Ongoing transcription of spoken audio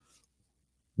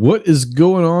What is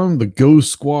going on, the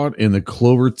Ghost Squad and the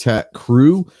Clover Tat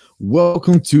crew?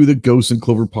 Welcome to the Ghost and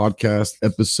Clover Podcast,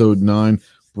 episode 9,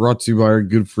 brought to you by our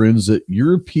good friends at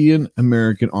European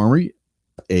American Armory,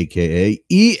 aka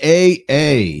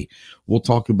EAA. We'll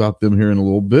talk about them here in a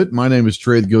little bit. My name is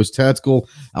Trey, the Ghost Tactical.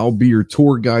 I'll be your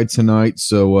tour guide tonight,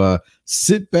 so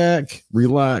sit back,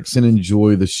 relax, and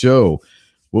enjoy the show.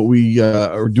 What we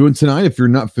are doing tonight, if you're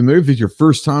not familiar, if it's your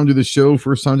first time to the show,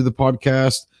 first time to the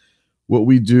podcast, what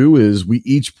we do is we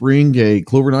each bring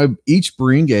Clover and I each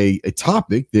bring a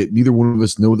topic that neither one of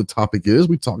us know what the topic is.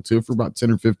 We talk to it for about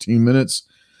 10 or 15 minutes.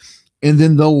 And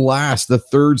then the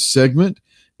third segment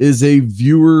is a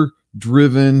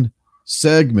viewer-driven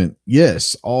segment.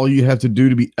 Yes, all you have to do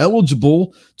to be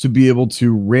eligible to be able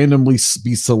to randomly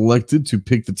be selected to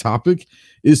pick the topic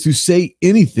is to say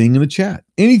anything in the chat.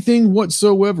 Anything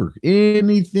whatsoever.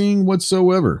 Anything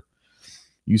whatsoever.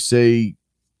 You say,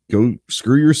 go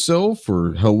screw yourself,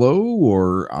 or hello,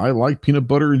 or I like peanut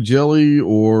butter and jelly,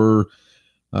 or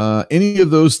any of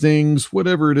those things,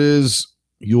 whatever it is,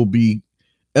 you'll be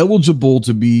eligible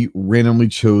to be randomly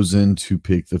chosen to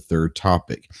pick the third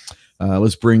topic.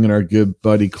 Let's bring in our good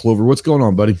buddy Clover. What's going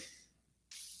on, buddy?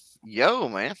 Yo,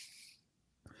 man.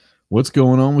 What's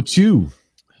going on with you?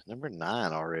 Number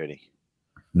 9 already.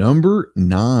 Number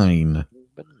 9. Number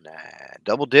 9.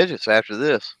 Double digits after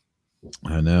this.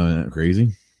 I know, isn't that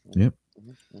crazy? Yep.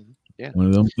 Yeah. One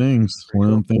of them things.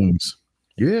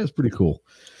 Yeah, it's pretty cool.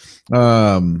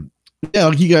 Yeah,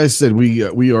 like you guys said,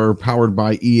 we are powered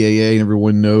by EAA, and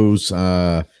everyone knows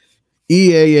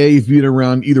EAA has been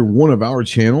around either one of our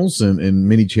channels and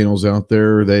many channels out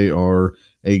there. They are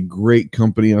a great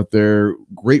company out there,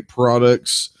 great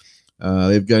products.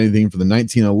 They've got anything from the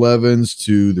 1911s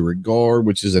to the Regard,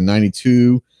 which is a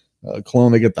 92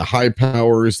 clone. They got the high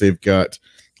powers. They've got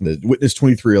the Witness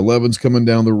 2311s coming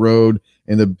down the road.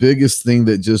 And the biggest thing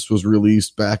that just was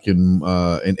released back in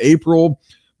April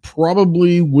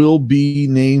probably will be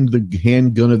named the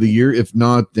handgun of the year. If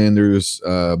not, then there's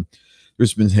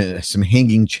been some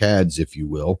hanging chads, if you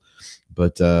will.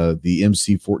 But the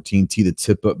MC14T, the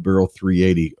tip-up barrel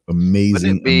 380,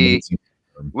 amazing.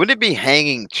 Wouldn't it be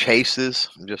hanging chases?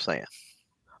 I'm just saying.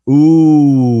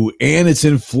 Ooh, and it's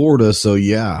in Florida, so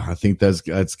yeah, I think that's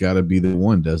got to be the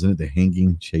one, doesn't it? The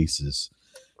hanging chases.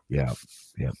 Yeah.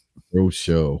 Pro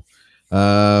show.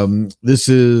 This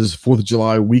is 4th of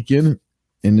July weekend.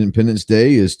 Independence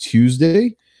Day is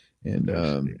Tuesday, and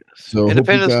so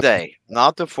Independence Day,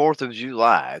 not the 4th of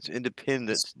July. It's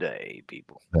Independence Day,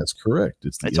 people. That's correct.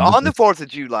 It's on the 4th of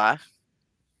July.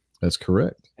 That's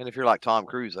correct. And if you're like Tom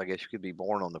Cruise, I guess you could be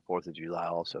born on the 4th of July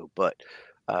also. But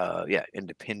yeah,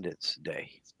 Independence Day.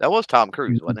 That was Tom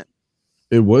Cruise, wasn't it?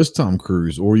 It was Tom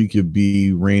Cruise, or you could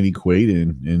be Randy Quaid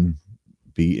and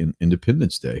be in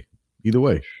Independence Day. Either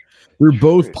way, we're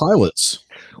both pilots.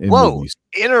 Whoa, movies.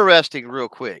 Interesting. Real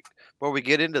quick, before we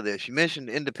get into this, you mentioned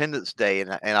Independence Day,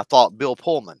 and I thought Bill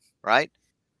Pullman, right?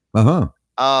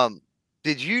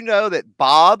 Did you know that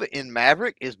Bob in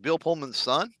Maverick is Bill Pullman's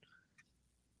son?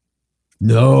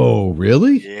 No,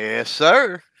 really? Yes,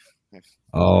 sir.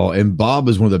 Oh, and Bob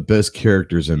is one of the best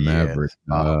characters in Maverick.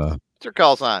 What's your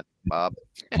call sign, Bob?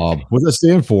 Bob. What does that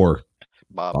stand for?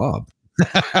 Bob.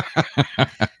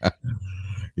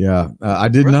 Yeah, I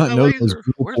did not know.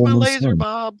 Where's my laser,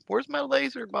 Bob? Where's my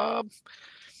laser, Bob?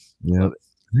 Yeah,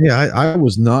 I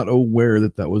was not aware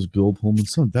that was Bill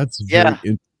Pullman's son. That's very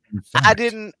interesting fact.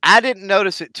 I didn't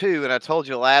notice it too, and I told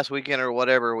you last weekend or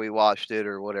whatever we watched it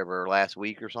or whatever last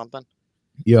week or something.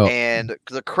 Yeah, and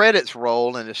the credits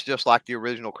roll, and it's just like the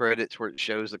original credits where it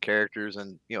shows the characters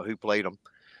and who played them.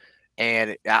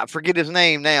 And I forget his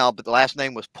name now, but the last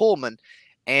name was Pullman,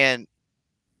 and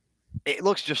it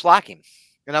looks just like him.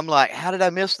 And I'm like, how did I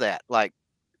miss that? Like,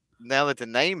 now that the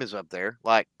name is up there,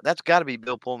 like, that's got to be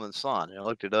Bill Pullman's son. And I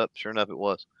looked it up. Sure enough, it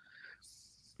was.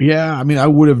 Yeah, I mean, I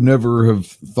would have never have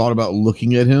thought about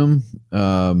looking at him.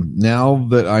 Now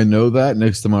that I know that,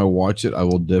 next time I watch it, I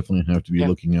will definitely have to be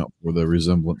looking out for the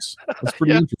resemblance. That's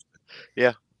pretty interesting.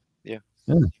 Yeah.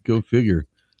 Go figure.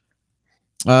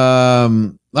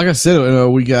 Like I said,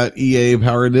 we got EA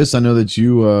powering this. I know that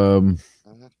you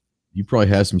you probably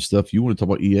have some stuff you want to talk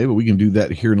about EA, but we can do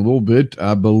that here in a little bit.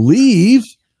 I believe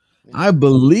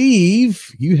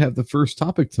you have the first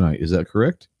topic tonight. Is that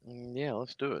correct? Yeah,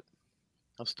 let's do it.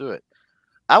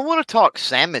 I want to talk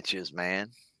sandwiches, man.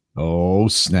 Oh,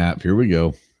 snap. Here we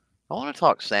go. I want to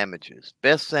talk sandwiches.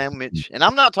 Best sandwich. And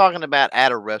I'm not talking about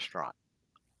at a restaurant.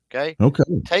 Okay.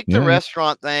 Take the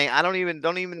restaurant thing. I don't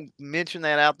even mention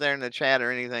that out there in the chat or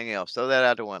anything else. Throw that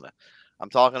out the window. I'm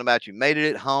talking about you made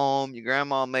it at home. Your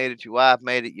grandma made it. Your wife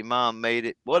made it. Your mom made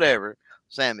it. Whatever.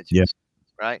 Sandwiches. Yeah.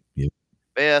 Right. Yeah.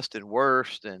 best and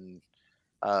worst and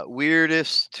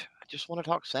weirdest. I just want to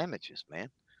talk sandwiches, man.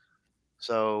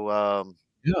 So,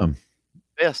 Yeah.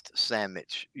 best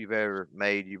sandwich you've ever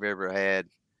made, you've ever had.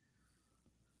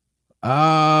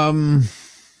 Um,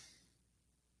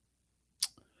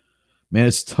 man,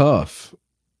 it's tough.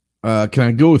 Can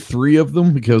I go with three of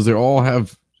them because they all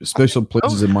have special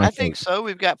places in my I think heart? so.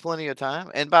 We've got plenty of time.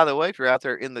 And by the way, if you're out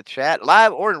there in the chat,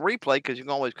 live or in replay, because you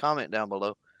can always comment down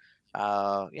below.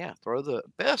 Yeah, throw the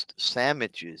best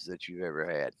sandwiches that you've ever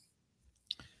had.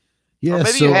 Or Yeah. maybe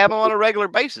you So have them on a regular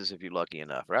basis if you're lucky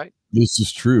enough, right? this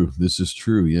is true. This is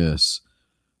true. Yes.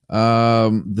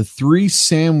 The three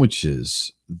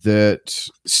sandwiches that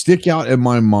stick out in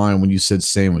my mind when you said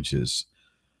sandwiches.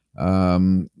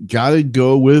 Gotta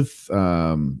go with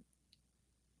a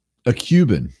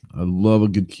Cuban. I love a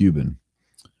good Cuban.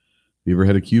 You ever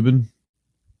had a Cuban?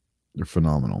 They're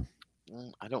phenomenal.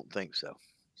 I don't think so.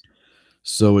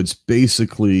 So it's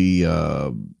basically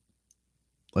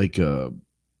like a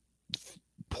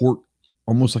pork,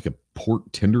 almost like a pork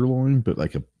tenderloin, but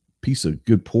like a piece of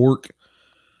good pork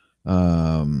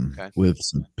Okay. with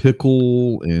some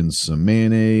pickle and some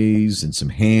mayonnaise and some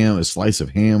ham, a slice of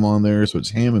ham on there. So it's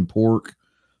ham and pork.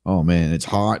 Oh man, it's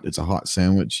hot. It's a hot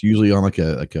sandwich, usually on like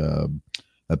a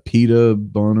pita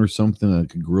bun or something,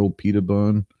 like a grilled pita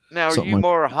bun, Now, are something you like.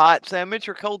 more hot sandwich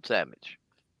or cold sandwich?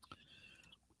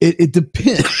 It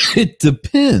depends. It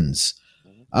depends.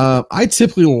 Mhm. I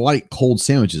typically like cold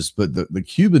sandwiches, but the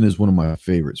Cuban is one of my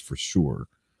favorites for sure.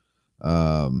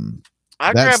 Um,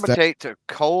 I that's that. gravitate to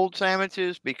cold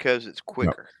sandwiches because it's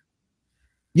quicker.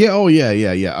 Yeah. Oh yeah.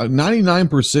 Yeah. Yeah.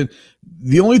 99%.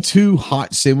 The only two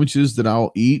hot sandwiches that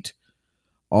I'll eat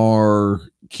are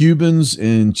Cubans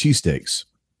and cheesesteaks.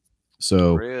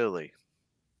 So Really?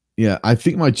 yeah, I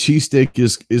think my cheesesteak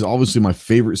is obviously my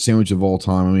favorite sandwich of all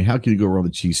time. I mean, how can you go wrong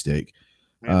with a cheesesteak?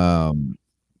 Yeah. Um,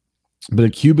 but a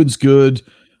Cuban's good.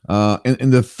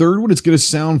 And the third one, it's going to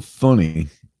sound funny,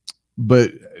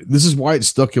 but this is why it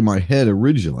stuck in my head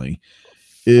originally,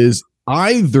 is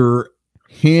either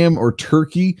ham or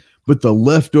turkey, but the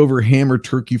leftover ham or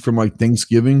turkey from like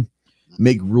Thanksgiving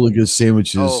make really good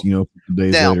sandwiches, Oh,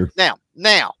 days now, later.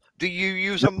 now, do you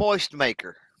use a moist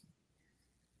maker?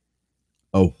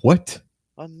 Oh, what?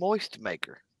 A moist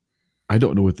maker. I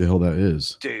don't know what the hell that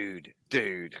is. Dude,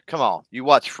 come on. You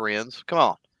watch Friends. Come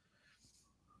on.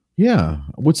 Yeah.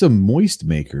 What's a moist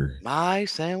maker? My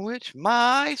sandwich,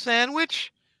 my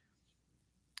sandwich.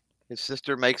 His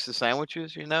sister makes the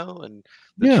sandwiches, and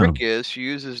the Yeah. trick is she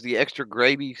uses the extra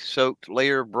gravy soaked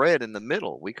layer of bread in the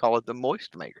middle. We call it the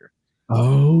moist maker.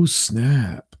 Oh,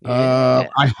 snap. Yeah.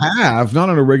 I have, not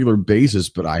on a regular basis,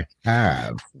 but I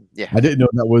have. Yeah. I didn't know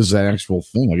that was an actual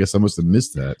thing. I guess I must have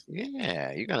missed that.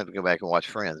 Yeah. You're going to have to go back and watch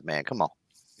Friends, man. Come on.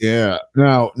 Yeah.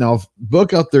 Now,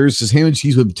 book out there says ham and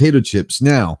cheese with potato chips.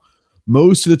 Now,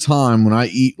 most of the time when I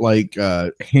eat like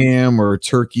ham or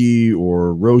turkey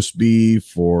or roast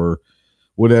beef or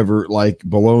whatever, like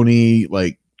bologna,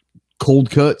 like cold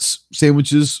cuts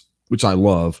sandwiches, which I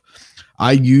love,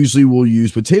 I usually will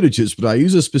use potato chips, but I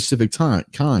use a specific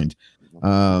kind.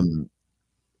 Um,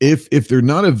 if they're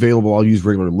not available, I'll use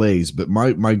regular Lay's. But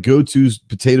my go-to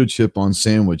potato chip on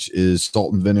sandwich is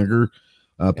salt and vinegar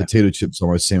Yeah. potato chips on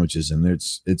my sandwiches, and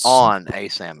it's On a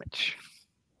sandwich.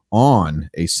 on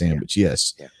a sandwich.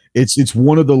 Yes, Yeah. it's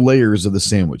one of the layers of the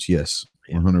sandwich. Yes,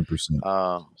 100%.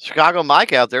 Chicago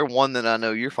Mike out there, one that I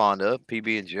know you're fond of,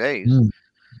 PB and J's,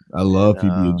 I love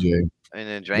and PB and J. and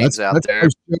then James out there.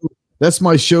 That's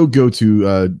my show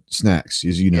go-to snacks,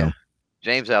 as you Yeah. know.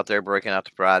 James out there breaking out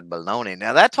the fried bologna.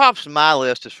 Now that tops my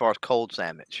list as far as cold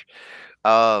sandwich.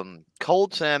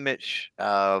 Cold sandwich,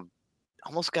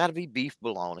 almost got to be beef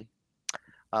bologna.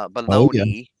 Oh yeah.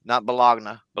 Bologna, not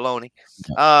bologna, bologna.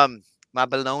 Yeah. My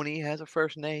bologna has a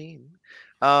first name.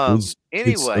 It's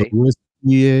Anyway, OSCAR.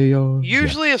 Yeah.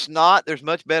 usually it's not. There's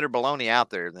much better bologna out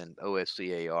there than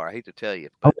OSCAR. I hate to tell you,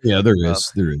 Oh but yeah, there is.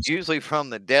 There is. usually from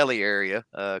the deli area,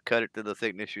 cut it to the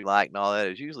thickness you like and all that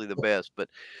is usually the best. But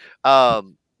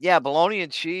yeah, bologna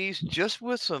and cheese just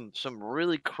with some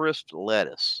really crisp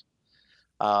lettuce.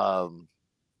 Um,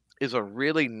 is a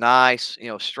really nice,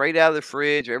 straight out of the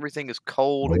fridge. Everything is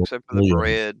cold Oh, except for the oh yeah.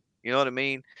 bread. You know what I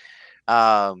mean?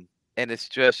 And it's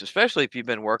just, especially if you've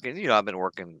been working, I've been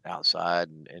working outside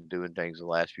and doing things the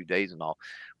last few days and all,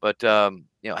 but,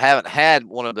 haven't had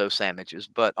one of those sandwiches,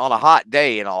 but on a hot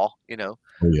day and all, Oh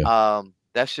yeah.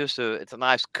 that's just it's a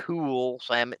nice cool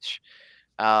sandwich.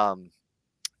 Um,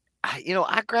 I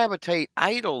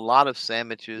eat a lot of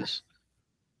sandwiches.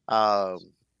 Um,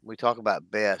 we talk about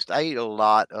best. I eat a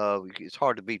lot of, it's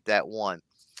hard to beat that one,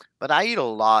 but I eat a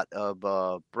lot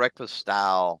of breakfast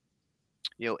style.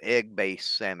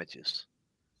 egg-based sandwiches.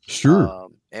 Sure.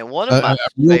 And one of my A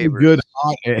really good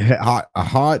favorites,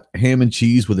 hot ham and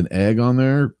cheese with an egg on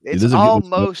there. It it's doesn't get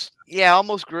much better.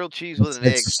 almost grilled cheese with That's an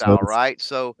egg Texas style, toast. right?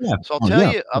 So Yeah. so Oh,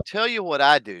 yeah. I'll tell you what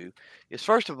I do is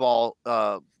first of all,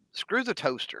 screw the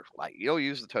toaster. Like you don't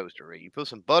use the toaster, right? You put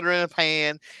some butter in a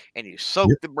pan and you soak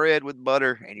Yep. the bread with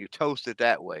butter and you toast it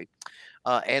that way.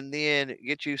 And then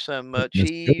get you some That's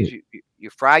cheese. good. You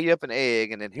fry you up an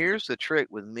egg, and then here's the trick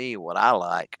with me. What I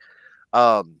like,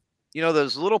 um,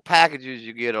 those little packages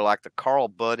you get are like the Carl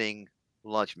Budding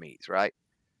lunch meats, right?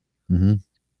 Hmm.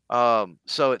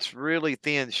 So it's really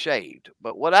thin shaved.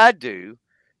 But what I do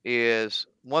is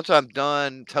once I'm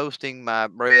done toasting my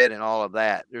bread and all of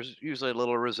that, there's usually a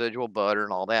little residual butter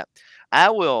and all that. I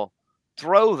will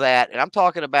throw that, and I'm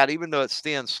talking about even though it's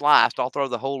thin sliced, I'll throw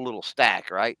the whole little stack,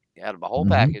 right, out of a whole Hmm.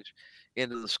 package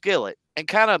into the skillet and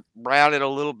kind of brown it a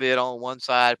little bit on one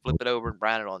side, flip it over and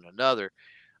brown it on another.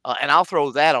 And I'll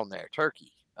throw that on there,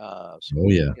 turkey. Some, Oh,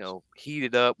 yeah.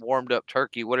 heated up, warmed up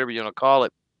turkey, whatever you want to call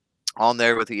it, on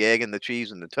there with the egg and the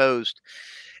cheese and the toast.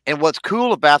 And what's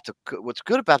good about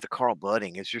the Carl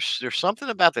Budding is there's something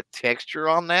about the texture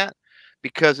on that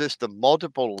because it's the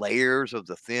multiple layers of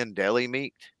the thin deli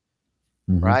meat,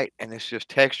 Hmm. right? And it's just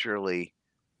texturally,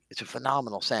 it's a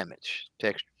phenomenal sandwich,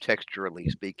 texturally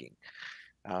speaking.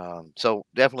 So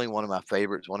definitely one of my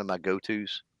favorites, one of my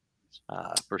go-tos,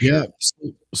 for Yeah.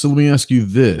 sure. So let me ask you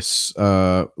this.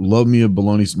 Love me a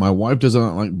bologna. My wife does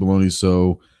not like bologna,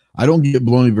 so I don't get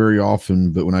bologna very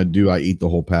often, but when I do, I eat the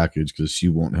whole package because she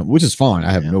won't have, which is fine.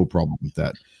 I have Yeah. no problem with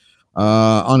that.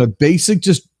 On a basic,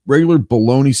 just regular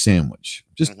bologna sandwich,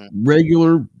 just Hmm.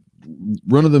 regular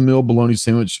run of the mill bologna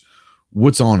sandwich,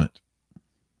 what's on it?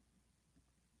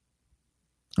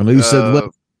 I know you said Uh,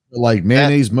 like that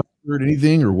mayonnaise, mustard,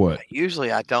 anything or what?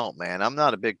 usually I don't, man. I'm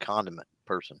not a big condiment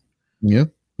person. Yeah.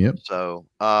 Yep. So,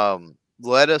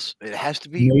 lettuce, it has to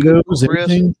be good, Tomatoes,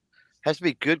 crisp, anything? has to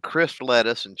be good crisp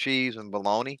lettuce and cheese and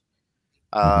bologna.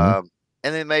 Uh-huh. Um,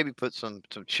 and then maybe put some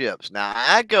chips. Now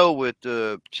I go with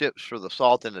the chips for the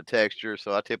salt and the texture,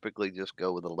 so I typically just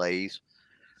go with the Lay's.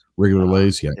 Regular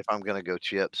Lay's, yeah. If I'm gonna go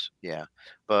chips, yeah.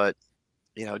 But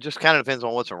it just kind of depends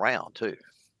on what's around too,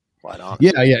 quite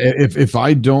Yeah, honestly. yeah. If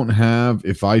I don't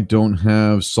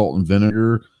have salt and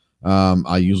vinegar,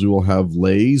 I usually will have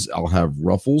Lay's. I'll have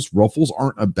Ruffles. Ruffles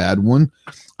aren't a bad one.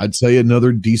 I'd say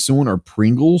another decent one are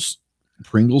Pringles.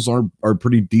 Pringles are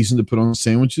pretty decent to put on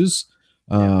sandwiches.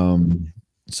 Yeah. Um,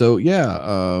 so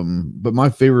yeah. But my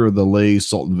favorite are the Lay's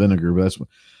salt and vinegar. But that's what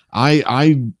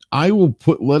I will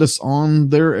put lettuce on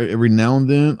there every now and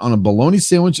then on a bologna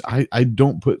sandwich. I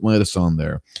don't put lettuce on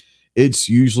there. It's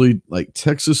usually like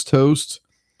Texas toast,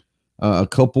 a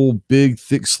couple big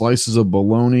thick slices of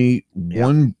bologna, Yeah.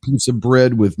 one piece of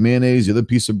bread with mayonnaise, the other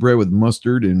piece of bread with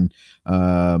mustard and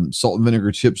salt and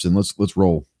vinegar chips, and let's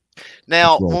roll. Let's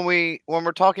Now, roll. when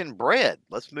we're talking bread,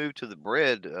 let's move to the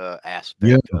bread Yeah,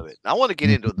 aspect of it. And I want to get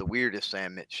mhm, into the weirdest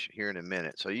sandwich here in a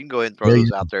minute, so you can go ahead and throw yeah,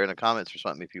 those yeah. out there in the comments or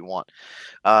something if you want.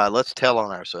 Let's tell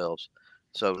on ourselves.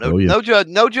 So Oh yeah,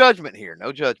 no judgment here,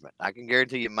 no judgment. I can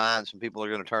guarantee you, mine. Some people are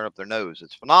going to turn up their nose.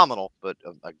 It's phenomenal, but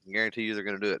I can guarantee you they're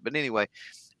going to do it. But anyway,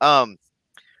 um,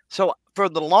 so for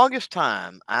the longest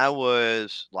time, I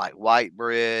was like white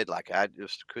bread. Like I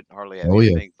just couldn't hardly have oh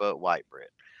yeah. anything but white bread.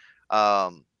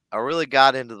 I really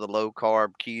got into the low carb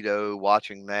keto,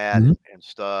 watching that Mhm, and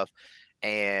stuff,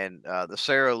 and the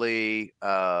Sara Lee,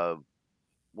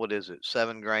 what is it,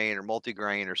 7 grain or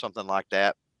multi-grain or something like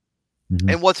that. mhm,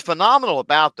 And what's phenomenal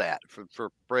about that for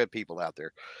bread people out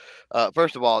there,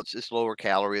 first of all, it's lower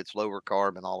calorie, it's lower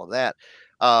carb, and all of that.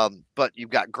 But you've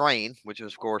got grain, which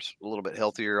is of course a little bit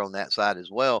healthier on that side as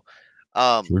well.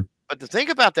 Um, sure. but the thing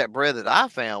about that bread that I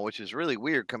found, which is really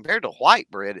weird, compared to white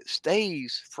bread, it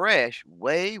stays fresh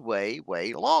way, way,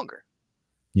 way longer,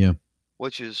 Yeah,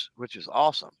 which is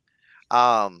awesome.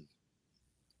 Um,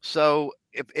 so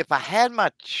if I had my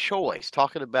choice,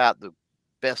 talking about the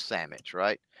best sandwich,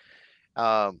 right?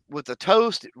 With the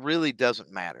toast, it really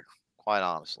doesn't matter, quite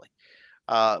honestly.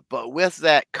 But with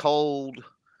that cold,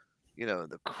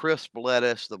 the crisp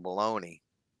lettuce, the bologna,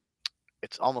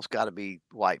 it's almost got to be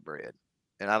white bread.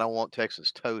 And I don't want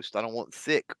Texas toast. I don't want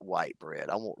thick white bread.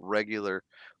 I want regular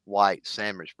white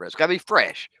sandwich bread. It's got to be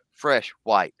fresh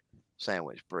white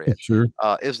sandwich bread. sure.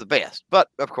 Is the best. But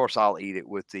of course, I'll eat it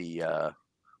with the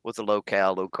low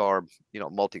cal, low carb,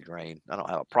 multigrain. I don't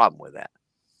have a problem with that.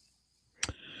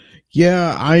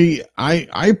 Yeah,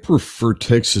 I prefer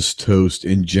Texas toast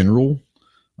in general.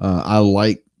 I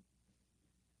like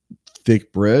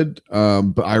thick bread.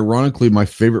 But ironically, my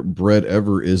favorite bread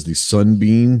ever is the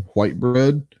Sunbeam white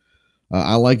bread.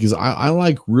 I like is I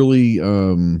like really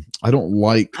I don't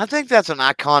like I think that's an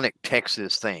iconic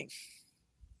Texas thing.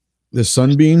 the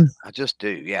Sunbeam. I just do.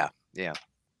 Yeah. Yeah.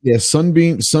 Yeah,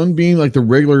 Sunbeam, like the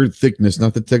regular thickness,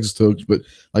 not the Texas toast, but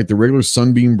like the regular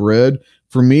Sunbeam bread.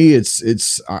 For me,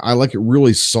 I like it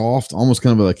really soft, almost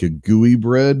kind of like a gooey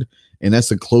bread, and that's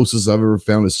the closest I've ever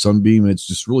found is Sunbeam. It's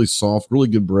just really soft, really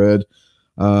good bread.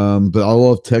 But I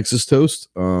love Texas toast.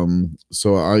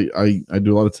 So I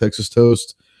do a lot of Texas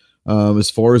toast.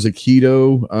 As far as a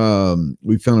keto,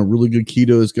 we found a really good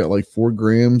keto. It's got like 4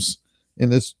 grams in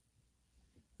this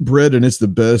bread, and it's the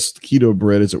best keto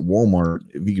bread. It's at Walmart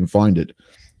if you can find it.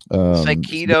 Say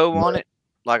keto on it,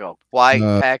 like a white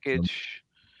uh, package.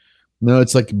 no,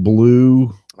 it's like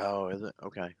blue. Oh, is it?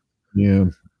 Okay. Yeah,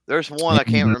 There's one I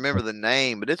can't and, remember the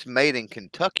name, but it's made in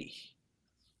Kentucky.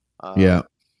 yeah,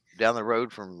 Down the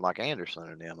road from like Anderson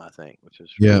and them, I think, which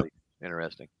is yeah. really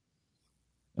interesting.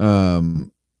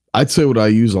 I'd say what I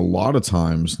use a lot of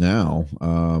times now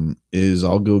is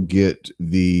I'll go get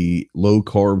the low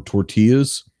carb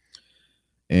tortillas,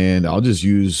 and I'll just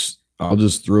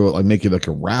throw it, like make it like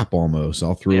a wrap almost.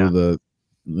 I'll throw the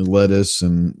lettuce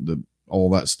and all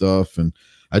that stuff, and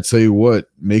I'd tell you what,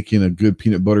 making a good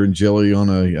peanut butter and jelly on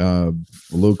a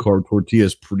low carb tortilla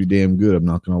is pretty damn good. I'm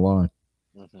not gonna lie.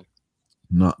 Mm-hmm.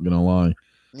 Not gonna lie.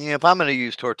 Yeah, if I'm going to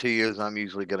use tortillas, I'm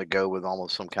usually going to go with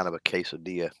almost some kind of a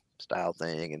quesadilla style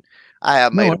thing. And I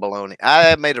have made I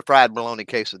have made a fried bologna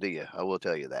quesadilla. I will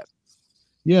tell you that.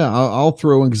 Yeah, I'll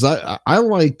throw in because I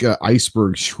like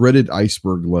shredded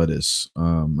iceberg lettuce.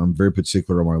 I'm very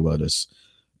particular on my lettuce,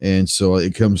 and so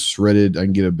it comes shredded. I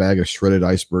can get a bag of shredded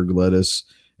iceberg lettuce,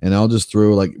 and I'll just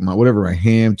throw like my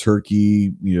ham,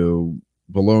 turkey,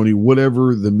 bologna,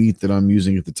 whatever the meat that I'm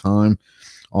using at the time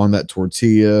on that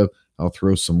tortilla. I'll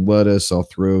throw some lettuce. I'll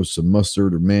throw some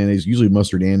mustard or mayonnaise, usually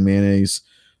mustard and mayonnaise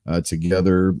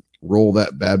together. Roll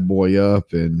that bad boy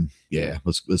up, and yeah,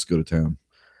 let's go to town.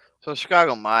 So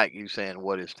Chicago Mike, you saying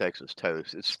what is Texas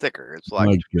toast? It's thicker. It's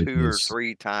like 2 or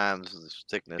 3 times the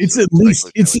thickness. It's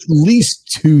at least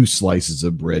 2 slices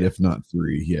of bread, if not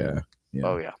 3. Yeah.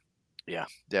 Oh yeah,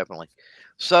 definitely.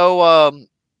 So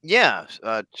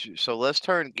so let's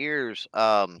turn gears.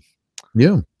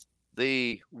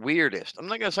 The weirdest. I'm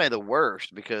not gonna say the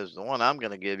worst because the one I'm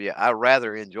gonna give you, I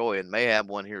rather enjoy and may have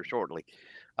one here shortly.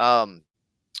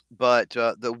 But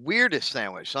the weirdest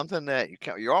sandwich, something that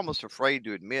you're almost afraid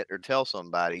to admit or tell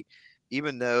somebody,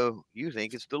 even though you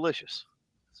think it's delicious.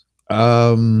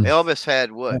 Elvis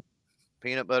had what?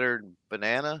 Peanut butter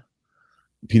banana.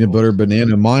 Peanut butter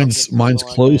banana. Mine's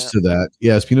close to that.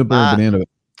 Yeah, it's peanut butter banana.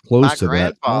 Close to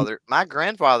that. My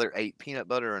grandfather ate peanut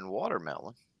butter and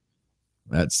watermelon.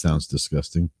 That sounds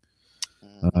disgusting.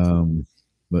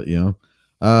 But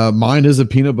mine is a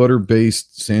peanut butter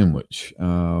based sandwich.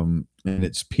 And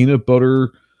it's peanut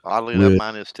butter. Oddly enough,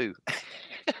 mine is too.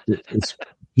 It's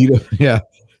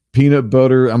peanut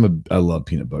butter. I love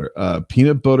peanut butter.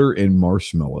 Peanut butter and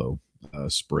marshmallow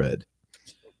spread,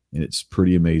 and it's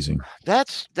pretty amazing.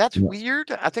 That's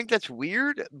weird. I think that's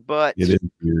weird, but it is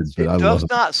weird. But it does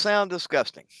not sound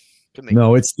disgusting to me.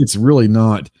 No, it's really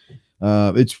not.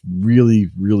 It's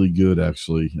really, really good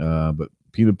actually. But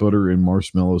peanut butter and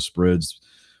marshmallow spreads,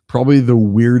 probably the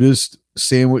weirdest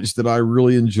sandwich that I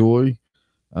really enjoy.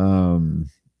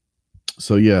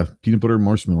 So yeah, peanut butter and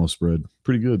marshmallow spread,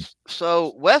 pretty good.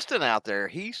 So Weston out there,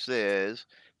 he says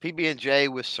PB&J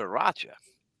with sriracha.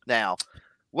 Now,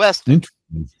 Weston.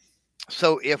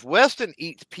 So if Weston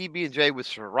eats PB&J with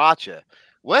sriracha,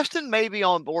 Weston may be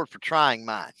on board for trying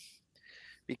mine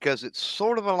because it's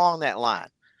sort of along that line.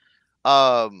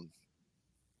 Now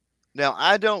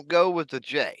I don't go with the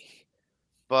J,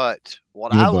 but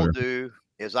what I will do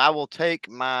is I will take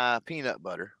my peanut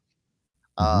butter,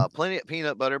 plenty of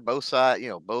peanut butter, both sides,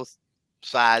 both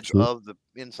sides of the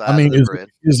inside of the bread.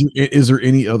 Is there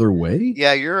any other way?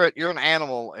 Yeah, you're an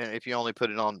animal if you only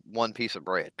put it on one piece of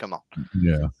bread. Come on.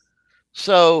 Yeah.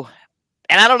 So,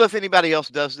 and I don't know if anybody else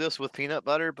does this with peanut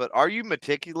butter, but are you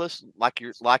meticulous like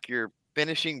you're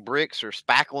finishing bricks or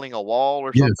spackling a wall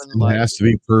or something? It has to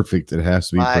be perfect. It has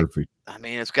to be perfect. I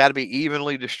mean, it's got to be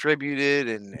evenly distributed,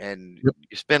 and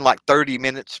you spend like 30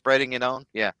 minutes spreading it on.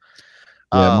 Yeah.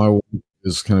 Yeah, my wife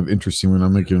is kind of interesting when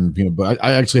I'm making peanut butter.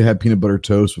 I actually had peanut butter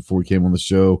toast before we came on the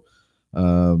show.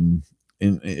 And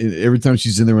every time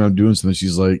she's in there when I'm doing something,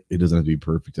 she's like, "It doesn't have to be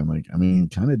perfect." I'm like, I mean,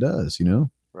 kind of does,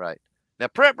 Right. Now,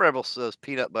 Prep Rebel says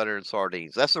peanut butter and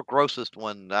sardines. That's the grossest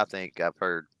one I think I've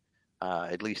heard,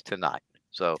 at least tonight.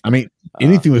 So I mean,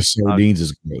 anything with sardines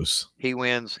is gross. He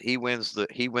wins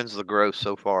the gross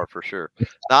so far for sure.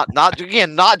 Not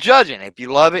judging. If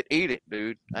you love it, eat it,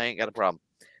 dude. I ain't got a problem.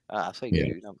 I say Yeah.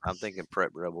 dude. I'm thinking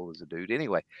Prep Rebel was a dude.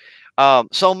 Anyway,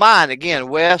 so mine again,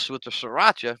 Wes with the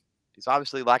sriracha. He's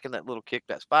obviously liking that little kick,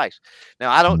 that spice.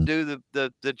 Now I don't Mhm. do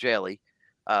the jelly.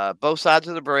 Both sides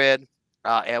of the bread.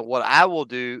 And what I will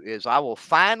do is I will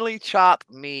finely chop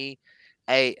me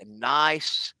a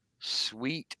nice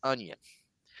sweet onion.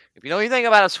 If you know anything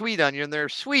about a sweet onion, they're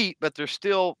sweet, but they're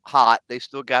still hot. They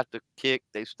still got the kick.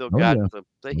 They still Oh got yeah. the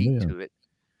Oh heat yeah. to it.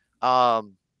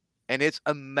 Um, and it's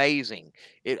amazing.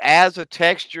 It adds a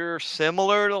texture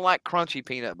similar to like crunchy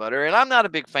peanut butter, and I'm not a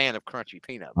big fan of crunchy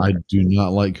peanut I butter. do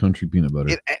not like country peanut butter.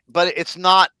 But it's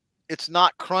not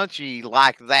crunchy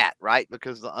like that, right?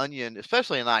 Because the onion,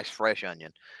 especially a nice fresh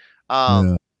onion, Yeah.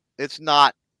 um, it's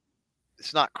not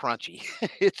it's not crunchy.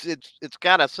 It's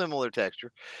got a similar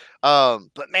texture.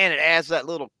 But man, it adds that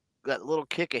little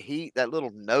kick of heat, that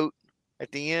little note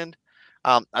at the end.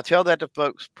 I tell that to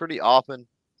folks pretty often,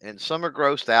 and some are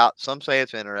grossed out. Some say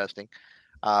it's interesting.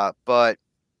 But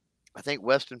I think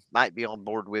Weston might be on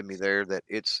board with me there that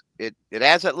it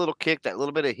adds that little kick, that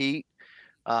little bit of heat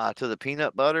to the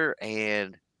peanut butter,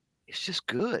 and it's just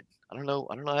good. I don't know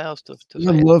how else to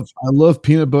say it. I love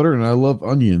peanut butter and I love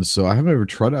onions. So I haven't ever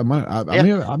tried it. I Yeah.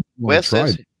 mean, I want Wes to try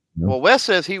says, it. You know? well, Wes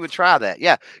says he would try that.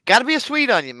 Yeah, got to be a sweet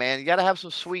onion, man. You got to have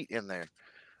some sweet in there.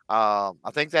 I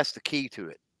think that's the key to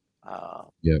it. Uh,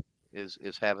 Yeah. is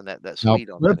having that Now, sweet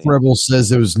on Prep that end. Rebel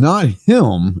says it was not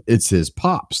him; it's his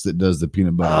pops that does the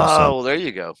peanut butter. So Oh, there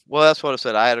you go. Well, that's what I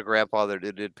said. I had a grandfather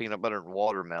that did peanut butter and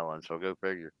watermelon, so go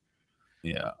figure.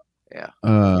 yeah. Yeah,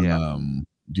 yeah.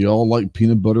 Do y'all like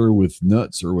peanut butter with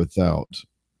nuts or without?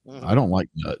 Hmm. I don't like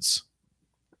nuts.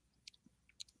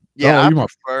 Yeah, Oh, I you're my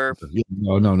prefer yeah,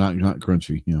 no, not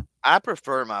crunchy. Yeah, I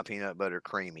prefer my peanut butter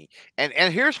creamy, and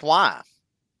here's why.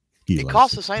 he It likes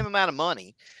costs it. the same amount of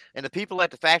money, and the people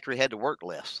at the factory had to work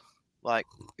less. Like,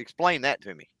 explain that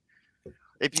to me.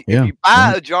 If Yeah, you buy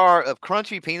right. a jar of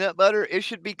crunchy peanut butter, it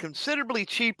should be considerably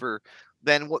cheaper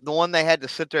than the one they had to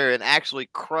sit there and actually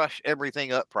crush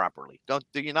everything up properly. Do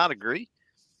you not agree?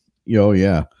 Oh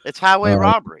yeah. It's highway Uh,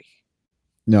 robbery.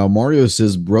 Now Mario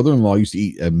says brother-in-law used to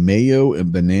eat a mayo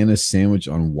and banana sandwich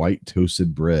on white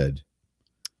toasted bread.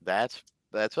 That's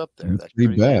that's up there. That's That's pretty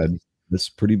pretty bad. nasty. That's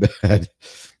pretty bad.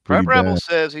 Pretty Prep Rebel bad.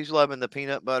 says he's loving the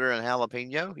peanut butter and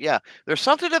jalapeno. Yeah, there's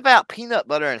something about peanut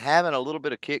butter and having a little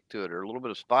bit of kick to it or a little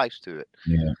bit of spice to it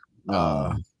Yeah.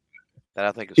 uh, that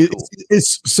I think is It's, cool.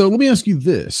 it's so. Let me ask you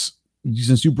this: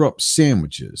 since you brought up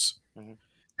sandwiches, Mhm.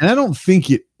 and I don't think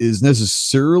it is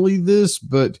necessarily this,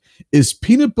 but is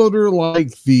peanut butter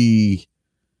like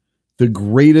the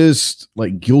greatest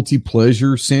like guilty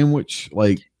pleasure sandwich?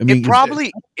 Like, I It mean,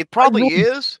 probably it I probably really,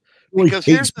 is really because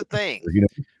hate here's the peanut thing. butter, you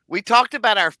know? We talked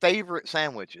about our favorite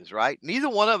sandwiches, right? Neither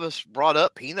one of us brought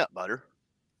up peanut butter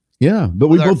Yeah, but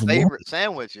we with our both love favorite it.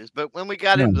 sandwiches, but when we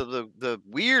got Yeah, into the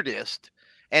weirdest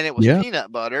and it was yeah.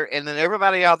 peanut butter, and then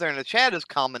everybody out there in the chat is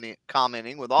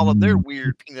commenting with all of their Mm,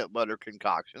 weird peanut butter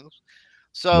concoctions.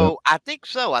 yep. So I think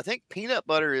so. I think peanut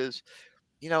butter is,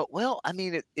 well, I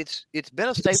mean it's been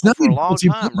a It's staple not for a a long guilty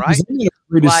time, pleasure because right? I'm not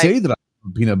afraid to Like say that I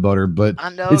love peanut butter, but I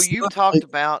know it's you've not talked like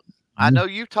about I yeah, know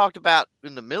you've talked about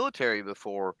in the military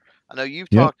before. I know you've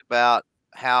yep, talked about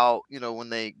how, when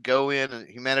they go in and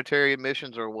humanitarian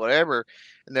missions or whatever,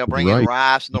 and they'll bring in right.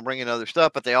 rice and they'll bring in other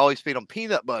stuff, but they always feed them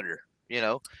peanut butter, you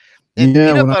know. And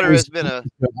Yeah, peanut when I butter was has been a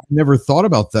I never thought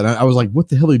about that. I was like, what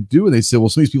the hell are they doing? They said, well,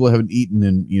 some of these people haven't eaten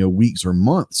in weeks or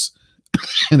months,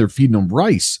 and they're feeding them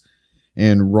rice,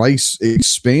 and rice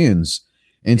expands.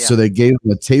 And yeah, so they gave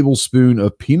them a tablespoon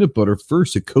of peanut butter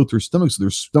first to coat their stomachs, so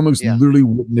their stomachs yeah, literally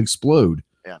wouldn't explode.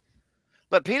 yeah.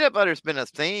 But peanut butter's been a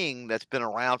thing that's been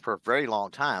around for a very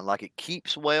long time. Like it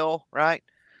keeps well, right?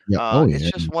 Yeah. Oh It's yeah.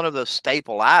 just one of those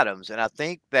staple items, and I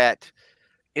think that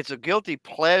it's a guilty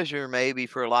pleasure maybe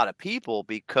for a lot of people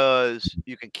because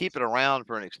you can keep it around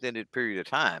for an extended period of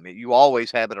time. You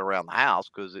always have it around the house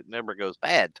because it never goes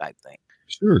bad type thing.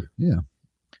 Sure. Yeah.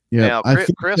 Yeah. Now, I Chris,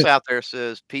 think Chris that out there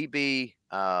says PB.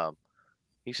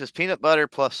 He says peanut butter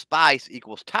plus spice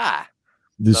equals Thai.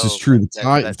 this is So true. that's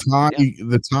yeah,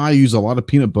 The Thai use a lot of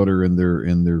peanut butter in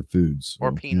their foods.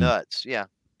 or So yeah. peanuts. Yeah,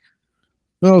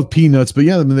 Well, peanuts, but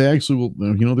yeah, I mean, they actually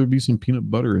will. There'd be some peanut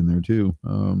butter in there too.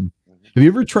 mhm. Have you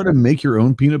ever tried to make your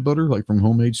own peanut butter, like from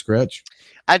homemade scratch?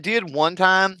 I did one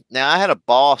time. Now I had a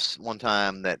boss one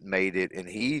time that made it, and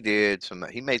he made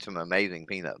some amazing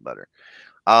peanut butter.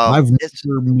 I've It's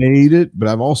never made it, but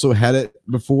I've also had it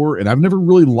before, and I've never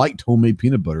really liked homemade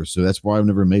peanut butter, so that's why I've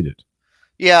never made it.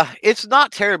 Yeah, it's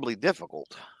not terribly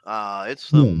difficult.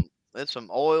 It's No. some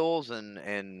oils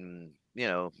and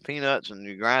peanuts, and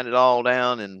you grind it all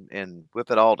down and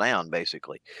whip it all down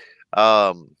basically.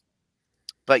 Um,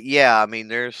 but yeah, I mean,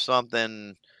 there's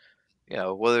something.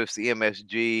 whether it's the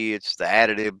MSG, it's the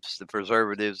additives, the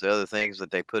preservatives, the other things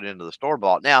that they put into the store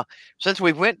bought. Now, since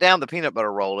we went down the peanut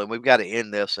butter roll, and we've got to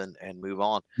end this and move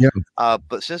on. Yeah.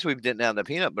 But since we've went down the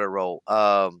peanut butter roll,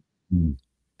 Mm.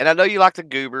 and I know you like the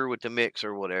goober with the mix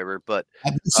or whatever, but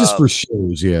It's just for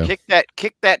shows, yeah.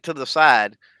 kick that to the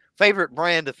side. Favorite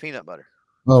brand of peanut butter?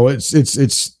 Oh,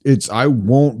 it's I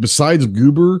won't, besides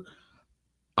Goober,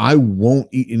 I won't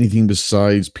eat anything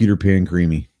besides Peter Pan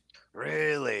Creamy.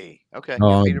 Really? Okay.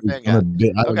 You're a Peter Pan guy.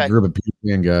 I grew up a Peter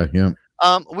Pan guy. Yeah.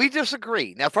 We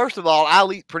disagree. Now, first of all,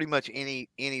 I'll eat pretty much any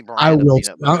brand. I will. Of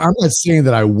peanut butter. I'm not saying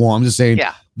that I won't. I'm just saying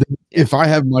if I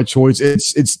have my choice,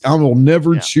 I will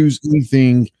never choose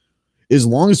anything. As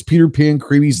long as Peter Pan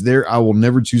Creamy's there, I will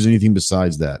never choose anything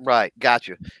besides that. Right.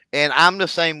 Gotcha. And I'm the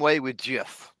same way with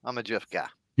Jif. I'm a Jif guy.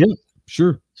 Yeah,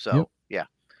 sure. So, yeah,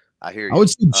 I hear you. I would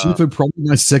say Jif would probably be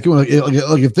my second one.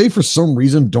 Like if they, for some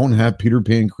reason, don't have Peter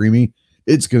Pan Creamy,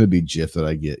 it's going to be Jif that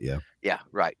I get. Yeah. Yeah,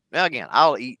 right. Now, again,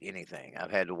 I'll eat anything.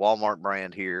 I've had the Walmart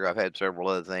brand here. I've had several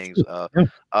other things.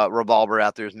 Revolver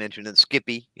out there is mentioned, and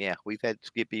Skippy. Yeah, we've had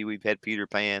Skippy. We've had Peter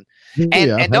Pan.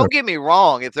 And don't get me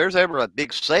wrong. If there's ever a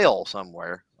big sale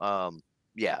somewhere,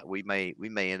 we may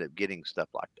end up getting stuff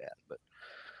like that. But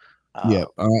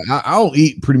I'll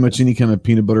eat pretty much any kind of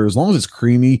peanut butter as long as it's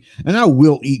creamy, and I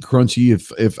will eat crunchy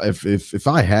if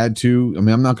I had to. I mean,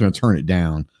 I'm not going to turn it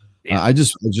down. Yeah. I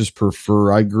just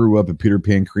prefer. I grew up a Peter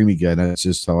Pan Creamy guy. And that's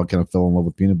just how I kind of fell in love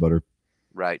with peanut butter.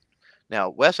 Right. Now,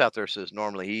 Wes out there says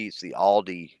normally he eats the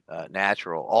Aldi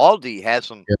natural. Aldi has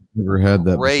some never had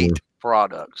that great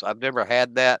products. I've never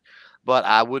had that, but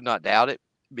I would not doubt it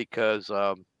because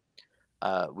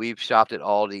we've shopped at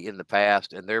Aldi in the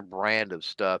past, and their brand of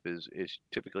stuff is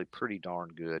typically pretty darn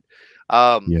good.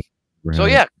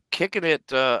 Kicking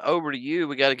it over to you.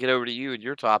 We got to get over to you and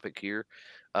your topic here.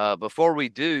 Before we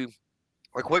do,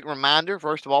 a quick reminder.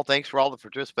 First of all, thanks for all the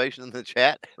participation in the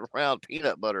chat around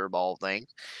peanut butter of all things.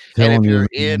 And if you're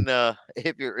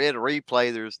in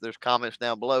replay, there's comments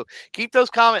down below. Keep those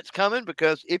comments coming,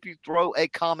 because if you throw a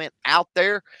comment out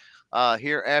there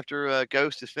here after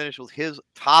Ghost is finished with his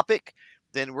topic,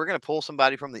 then we're going to pull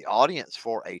somebody from the audience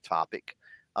for a topic.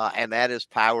 And that is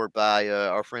powered by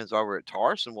our friends over at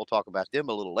Tars, and we'll talk about them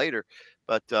a little later.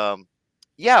 But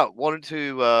wanted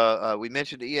to, we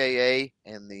mentioned EAA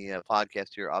and the podcast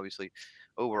here, obviously,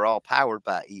 overall powered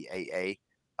by EAA.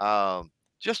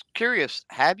 Just curious,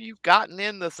 have you gotten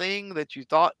in the thing that you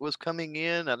thought was coming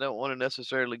in? I don't want to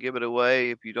necessarily give it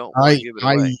away if you don't want to give it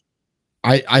away.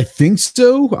 I think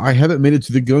so. I haven't made it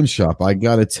to the gun shop. I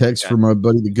got a text from my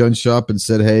buddy at the gun shop and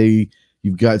said, hey,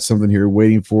 you've got something here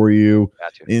waiting for you.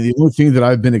 Gotcha. And the only thing that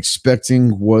I've been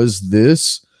expecting was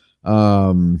this.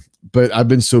 But I've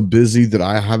been so busy that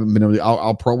I haven't been able to.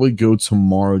 I'll probably go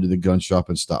tomorrow to the gun shop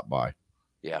and stop by.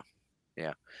 Yeah.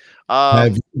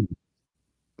 The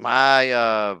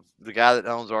guy that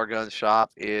owns our gun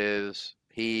shop I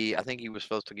think he was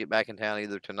supposed to get back in town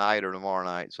either tonight or tomorrow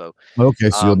night. So okay,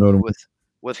 so you'll know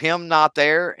with him not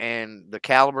there and the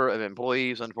caliber of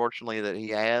employees, unfortunately, that he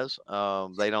has,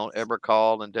 they don't ever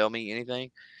call and tell me anything.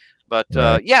 But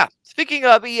speaking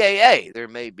of EAA, there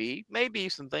may be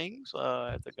some things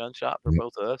at the gun shop for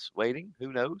both of us waiting.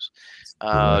 Who knows?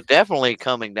 Definitely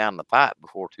coming down the pipe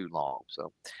before too long.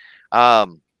 So,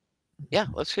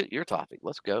 let's hit your topic.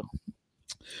 Let's go.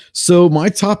 So my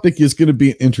topic is going to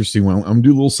be an interesting one. I'm going to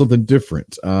do a little something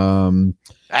different.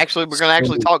 Actually, we're going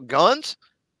to talk guns.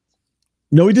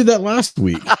 No, we did that last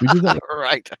week. We did that.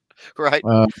 Right.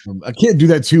 I can't do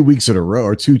that 2 weeks in a row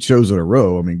or 2 shows in a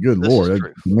row. I mean, good Lord,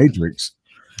 that's Matrix.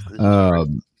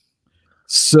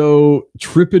 So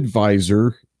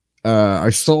TripAdvisor, I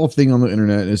saw a thing on the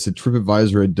internet, and it said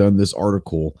TripAdvisor had done this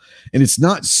article, and it's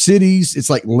not cities, it's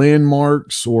like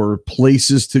landmarks or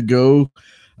places to go.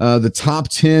 The top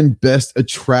 10 best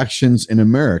attractions in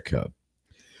America.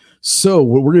 So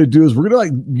what we're going to do is we're going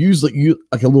to use like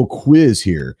a little quiz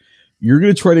here. You're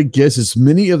going to try to guess as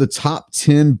many of the top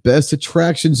 10 best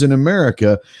attractions in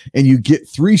America, and you get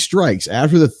 3 strikes.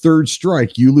 After the 3rd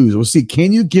strike, you lose. We'll see.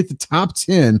 Can you get the top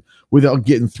 10 without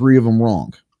getting 3 of them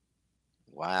wrong?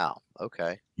 Wow.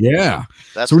 Okay. Yeah.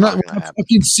 So we're not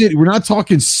talking city. We're not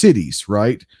talking cities,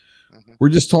 right? Mm-hmm. We're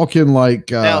just talking like.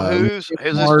 Now, is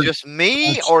this just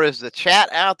me, or is the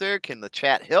chat out there? Can the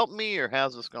chat help me, or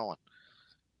how's this going?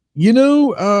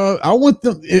 I want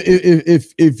them.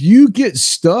 If you get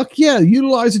stuck,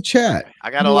 utilize a chat.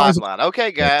 I got a lifeline.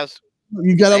 Okay, guys,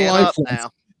 you got a lifeline.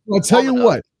 Now. I'll tell you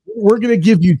what. We're going to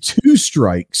give you 2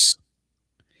 strikes,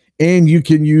 and you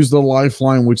can use the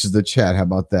lifeline, which is the chat. How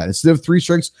about that? Instead of 3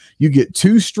 strikes, you get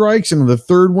 2 strikes, and on the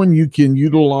 3rd one, you can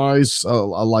utilize a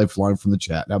lifeline from the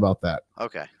chat. How about that?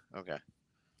 Okay.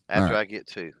 After I get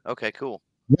 2. Okay, cool.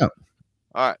 Yeah.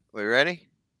 All right, we ready?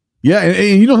 Yeah,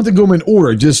 and you don't have to go in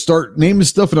order. Just start naming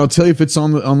stuff, and I'll tell you if it's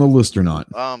on the list or not.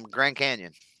 Grand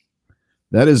Canyon.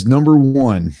 That is number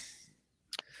 1.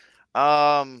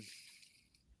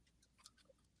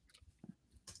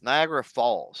 Niagara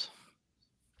Falls.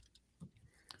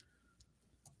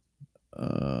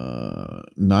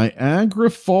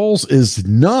 Niagara Falls is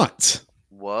not.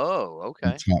 Whoa.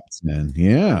 Okay. Top 10.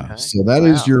 Yeah. Okay. So that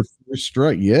is your first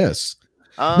strike. Yes.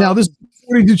 Now this is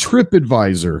according to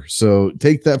TripAdvisor, so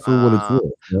take that for what it's worth.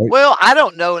 Right? Well, I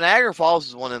don't know. Niagara Falls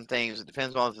is one of them things. It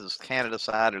depends on if it's Canada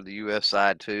side or the U.S.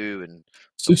 side too, and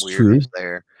some weirdness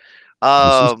there.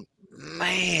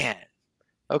 Man.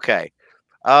 Okay.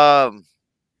 According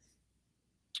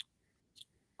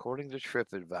to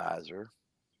TripAdvisor,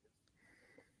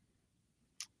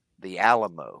 the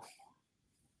Alamo.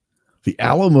 The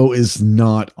Alamo is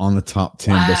not on the top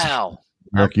 10. Wow.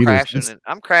 I'm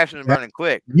crashing and burning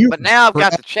quick. But now I've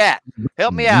got the chat.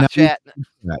 Help me out, chat.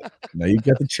 Now you've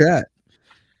got the chat.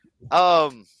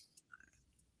 And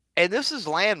this is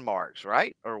landmarks,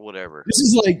 right? Or whatever. This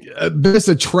is like best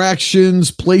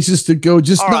attractions, places to go,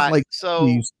 just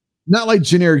not like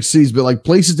generic cities, but like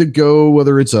places to go,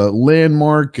 whether it's a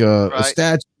landmark, a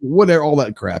statue, whatever, all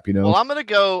that crap, you know. Well, I'm gonna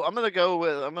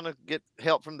get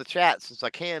help from the chat since I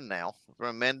can now.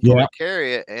 From mandatory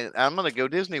carry it, and I'm gonna go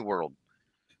Disney World.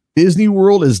 Disney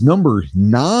World is number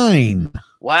 9.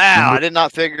 Wow, I did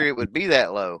not figure it would be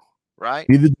that low, right?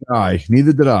 Neither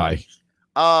did I.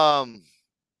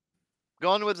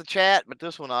 Going with the chat, but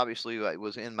this one obviously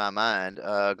was in my mind.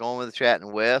 Going with the chat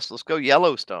in West. Let's go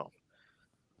Yellowstone.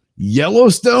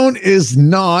 Yellowstone is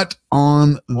not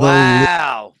on the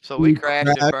list. So we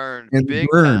crashed and burned big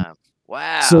time.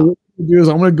 Wow. So what I'm going to do is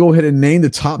I'm going to go ahead and name the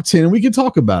top 10 and we can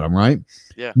talk about them, right?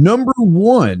 Yeah. Number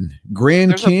 1,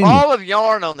 Grand Canyon. There's a ball of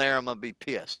yarn on there. I'm going to be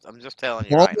pissed. I'm just telling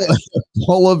you right now.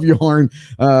 Ball of yarn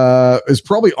is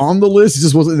probably on the list. It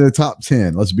just wasn't in the top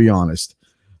 10. Let's be honest.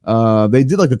 They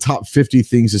did like the top 50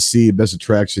 things to see, best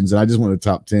attractions, and I just went to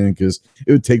the top 10 because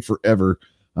it would take forever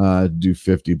to do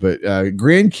 50. But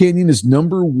Grand Canyon is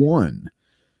number 1.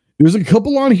 There's a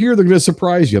couple on here that are going to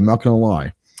surprise you. I'm not going to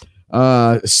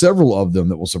lie. Several of them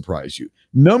that will surprise you.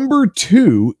 Number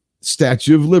 2,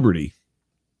 Statue of Liberty.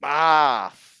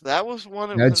 That was one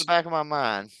that was in the back of my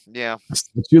mind. Yeah.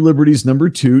 Statue of Liberty is number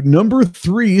 2. Number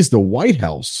 3 is the White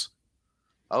House.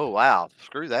 Oh, wow.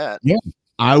 Screw that. Yeah.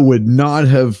 I would not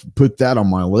have put that on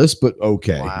my list, but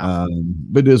okay. Wow.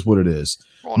 But it is what it is.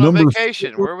 On a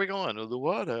vacation. Where are we going? To the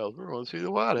White House. We're going to see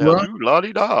the White House. Right. Ooh,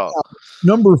 la-di-da.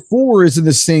 Number 4 is in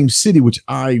the same city, which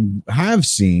I have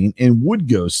seen and would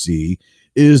go see,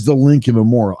 is the Lincoln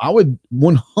Memorial. I would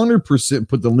 100%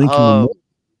 put the Lincoln Memorial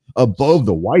above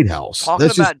the White House.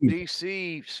 Talking about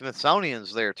DC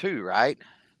Smithsonian's there too, right?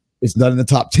 It's not in the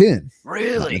top 10.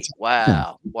 Really?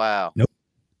 Wow. 10. Wow. Nope.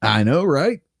 I know,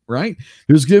 right? Right.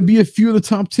 There's going to be a few of the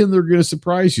top 10 that are going to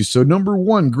surprise you. So number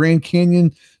 1, Grand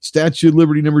Canyon, Statue of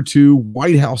Liberty, number 2,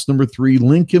 White House, number 3,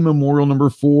 Lincoln Memorial, number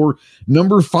 4,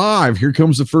 number 5. Here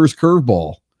comes the first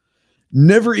curveball.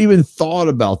 Never even thought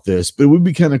about this, but it would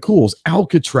be kind of cool. It's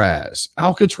Alcatraz.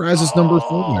 Alcatraz is number 5.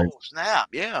 Oh, snap.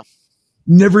 Yeah.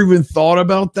 Never even thought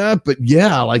about that, but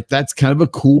yeah, like that's kind of a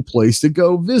cool place to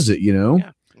go visit, you know?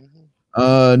 Yeah.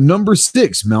 Mm-hmm. Number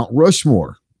 6, Mount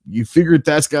Rushmore. You figured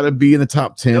that's got to be in the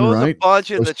top 10, there was right? A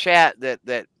bunch in the chat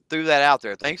that threw that out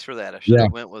there. Thanks for that. I should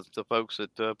have went with the folks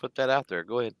that put that out there.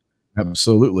 Go ahead.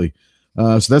 Absolutely.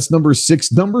 So that's number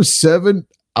 6. Number 7,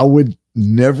 I would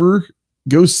never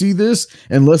go see this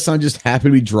unless I just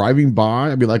happen to be driving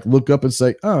by. I'd be like, look up and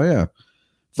say, oh yeah,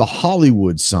 the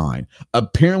Hollywood sign.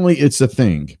 Apparently it's a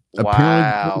thing.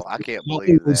 Wow. I can't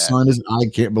believe that. Sign is, I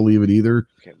can't believe it either.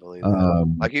 Can't believe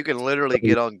that. Like you can literally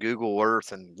get on Google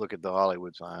Earth and look at the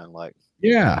Hollywood sign. Like,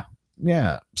 yeah.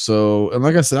 So, and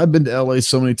like I said, I've been to LA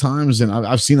so many times and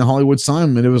I've seen the Hollywood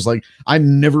sign and it was like, I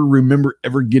never remember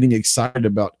ever getting excited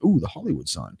about, the Hollywood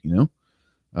sign, you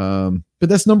know? But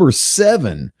that's number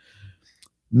 7.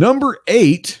 Number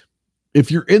 8,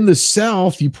 if you're in the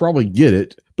South, you probably get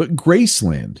it, but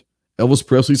Graceland, Elvis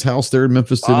Presley's house there in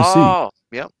Memphis, Tennessee. Oh,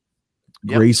 yep.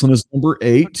 Graceland is number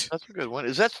 8. That's a good one.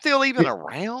 Is that still even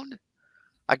around?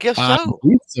 I guess so. I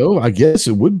believe so. I guess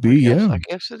it would be. I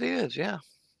guess it is. Yeah.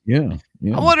 Yeah.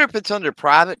 I wonder if it's under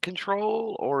private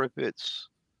control or if it's.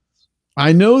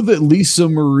 I know that Lisa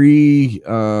Marie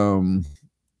and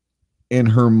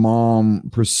her mom,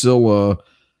 Priscilla,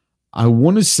 I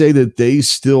want to say that they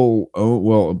still own,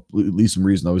 well, Lisa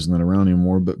Marie's obviously not around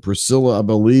anymore, but Priscilla, I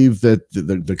believe that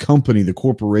the company, the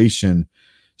corporation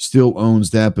still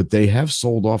owns that, but they have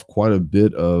sold off quite a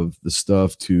bit of the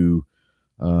stuff to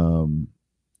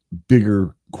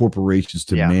bigger corporations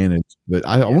to Yeah. manage. But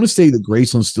I want to say that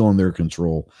Graceland's still in their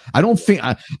control. I don't think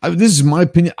this is my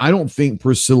opinion. I don't think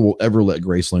Priscilla will ever let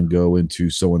Graceland go into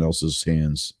someone else's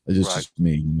hands. It's just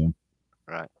me, you know.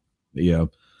 Right. Yeah.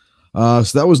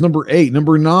 So that was number 8.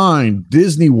 Number 9,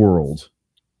 Disney World.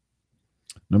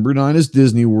 Number 9 is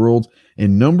Disney World,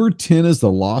 and number 10 is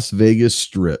the Las Vegas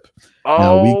Strip.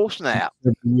 Oh, snap.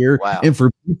 Every year. Wow. And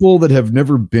for people that have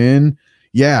never been,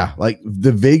 yeah, like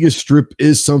the Vegas Strip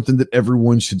is something that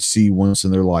everyone should see once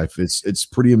in their life. It's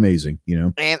pretty amazing, you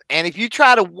know. And if you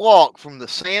try to walk from the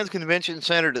Sands Convention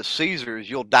Center to Caesars,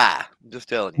 you'll die. I'm just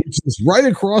telling you. It's right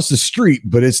across the street,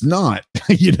 but it's not,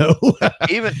 you know.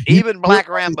 Even Black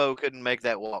Rambo couldn't make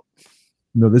that walk.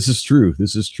 No, this is true.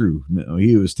 This is true. No,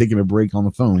 he was taking a break on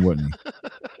the phone, wasn't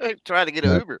he? Trying to get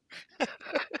an Uber.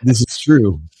 This is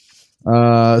true.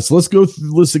 So let's go through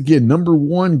the list again. Number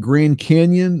 1, Grand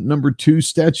Canyon. Number 2,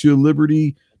 Statue of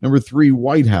Liberty. Number 3,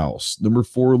 White House. Number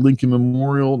 4, Lincoln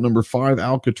Memorial. Number 5,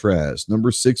 Alcatraz.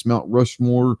 Number 6, Mount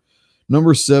Rushmore.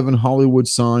 Number 7, Hollywood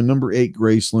Sign. Number 8,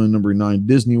 Graceland. Number 9,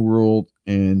 Disney World.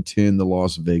 And 10, the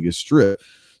Las Vegas Strip.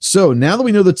 So now that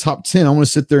we know the top 10, I want to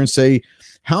sit there and say,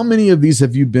 how many of these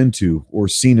have you been to or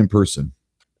seen in person?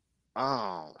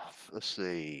 Oh, let's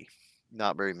see.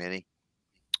 Not very many.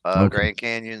 Okay. Grand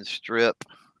Canyon Strip,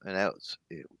 and that's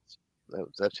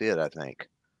it, I think.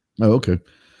 Oh, okay.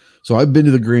 So I've been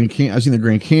to the Grand Canyon. I've seen the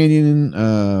Grand Canyon,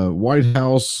 White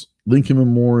House, Lincoln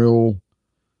Memorial,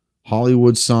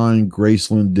 Hollywood Sign,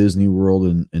 Graceland, Disney World,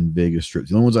 and Vegas Strip.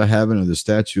 The only ones I haven't are the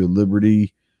Statue of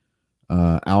Liberty,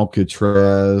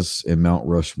 Alcatraz, and Mount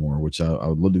Rushmore, which I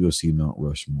would love to go see Mount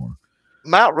Rushmore.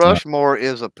 Mount Rushmore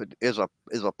is a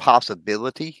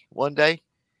possibility one day.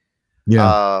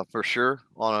 Yeah, for sure.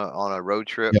 On a road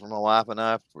trip for my wife and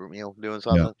I, for doing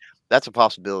something. Yeah. That's a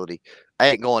possibility. I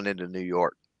ain't going into New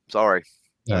York. Sorry.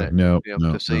 No.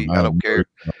 To see, I don't care.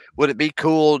 Would it be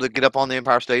cool to get up on the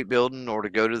Empire State Building or to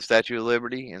go to the Statue of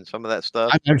Liberty and some of that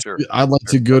stuff? I'd like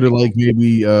to go to like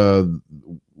maybe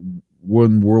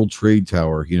one World Trade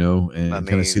Tower, and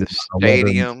kind of see the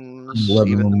stadiums,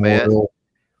 even the Memorial.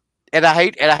 And I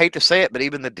hate to say it, but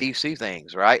even the DC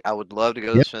things, right? I would love to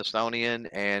go to the Smithsonian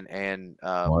and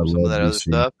some of that other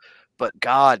stuff. But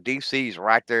God, DC's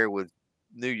right there with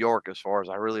New York as far as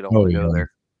I really don't want to go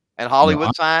there. And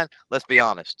Hollywood Sign, let's be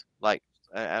honest, like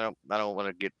I don't want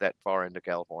to get that far into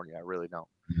California. I really don't.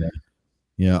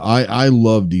 Yeah, I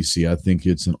love DC. I think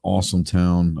it's an awesome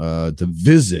town to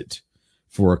visit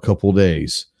for a couple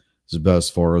days. It's about as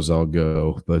far as I'll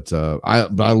go, but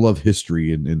I love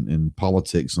history and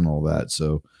politics and all that.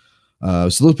 So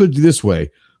let's put it this way: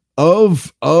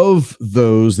 of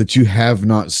those that you have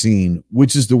not seen,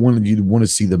 which is the one that you'd want to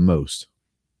see the most?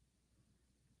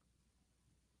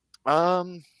 Are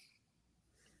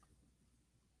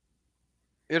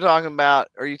you talking about?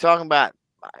 Let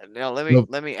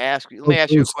me ask you. Let me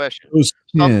ask you a question.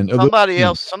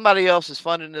 Somebody else is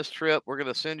funding this trip. We're going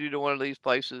to send you to one of these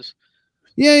places.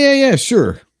 Yeah,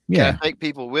 sure. Yeah. Can I take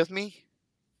people with me?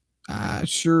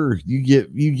 Sure. You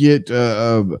get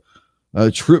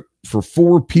a trip for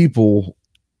 4 people,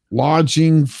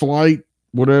 lodging, flight,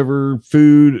 whatever,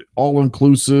 food, all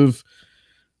inclusive.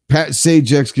 Pat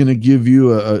Sajak's going to give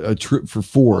you a trip for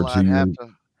 4. Well,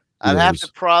 I'd have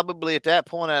to probably at that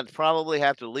point. I'd probably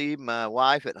have to leave my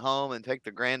wife at home and take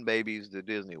the grandbabies to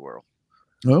Disney World.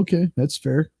 Okay, that's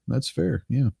fair.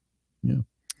 Yeah.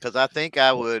 Because I think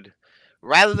I would.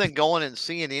 Rather than going and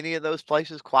seeing any of those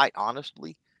places, quite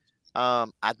honestly,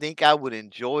 I think I would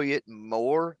enjoy it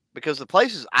more because the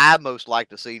places I most like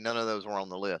to see, none of those were on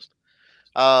the list.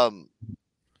 I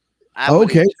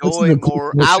would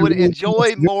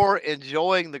enjoy more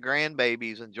enjoying the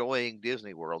grandbabies, enjoying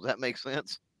Disney World. Does that make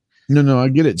sense? No, I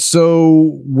get it.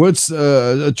 So what's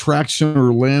attraction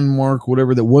or landmark,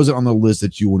 whatever that wasn't on the list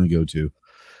that you want to go to?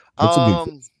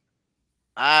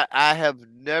 I have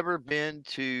never been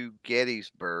to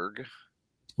Gettysburg.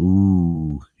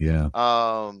 Ooh, yeah.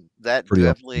 That pretty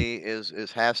definitely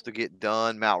has to get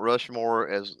done. Mount Rushmore,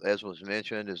 as was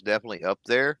mentioned, is definitely up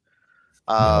there.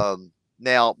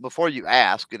 Now, before you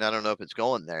ask, and I don't know if it's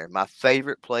going there, my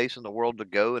favorite place in the world to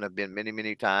go, and I've been many,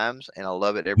 many times, and I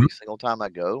love it every single time I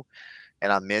go,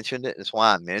 and I mentioned it. That's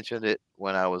why I mentioned it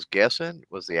when I was guessing,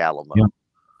 was the Alamo. Yeah.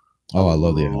 Oh, I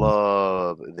love the Alamo.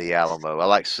 Love the Alamo. I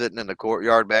like sitting in the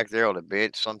courtyard back there on the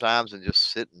bench sometimes and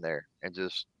just sitting there and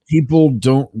just. People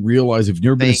don't realize if you've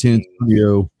never been to San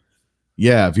Antonio.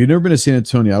 Yeah, if you've never been to San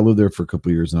Antonio, I lived there for a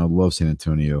couple of years and I love San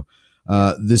Antonio.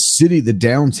 The city, the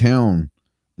downtown,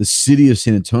 the city of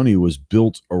San Antonio was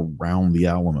built around the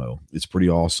Alamo. It's pretty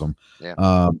awesome.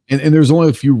 Yeah. And there's only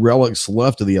a few relics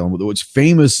left of the Alamo. What's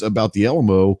famous about the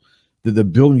Alamo, the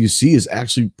building you see is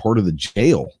actually part of the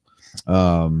jail,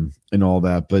 and all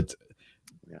that. But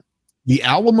the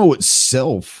Alamo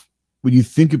itself, when you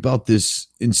think about this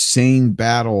insane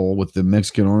battle with the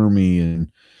Mexican army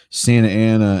and Santa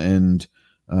Anna, and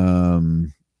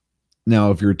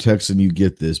now if you're a Texan, you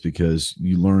get this because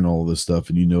you learn all this stuff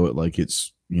and you know it like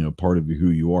it's, part of who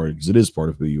you are, because it is part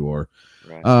of who you are.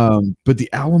 Right. But the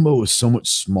Alamo is so much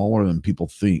smaller than people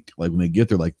think. Like when they get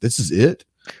there, like, this is it.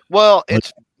 Well,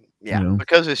 it's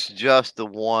because it's just the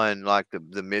one, like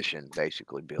the mission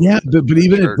basically built. Yeah, but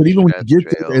even when you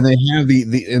get there and they have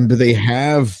but they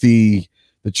have the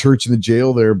church and the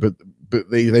jail there, but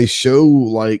they show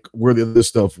like where the other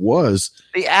stuff was.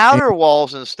 The outer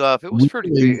walls and stuff, it was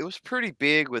pretty big. It was pretty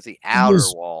big with the outer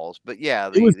walls, but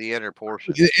the inner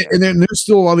portion. And then there's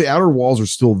still a lot of the outer walls are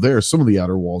still there. Some of the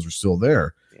outer walls are still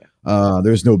there. Yeah.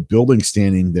 There's no building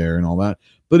standing there and all that,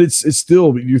 but it's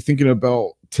still, you're thinking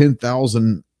about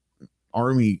 10,000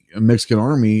 Mexican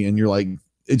army, and you're like,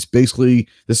 it's basically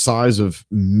the size of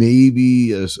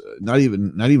maybe not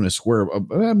even a square,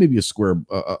 maybe a square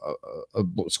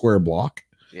block,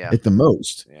 at the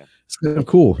most. Yeah, it's kind of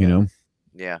cool,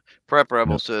 Yeah, Prep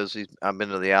Rebel says I've been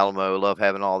to the Alamo. Love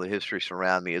having all the history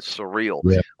surround me. It's surreal.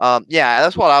 Yeah,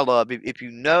 that's what I love. If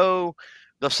you know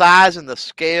the size and the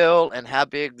scale and how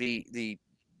big the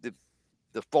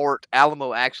Fort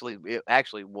Alamo actually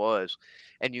was,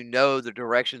 and the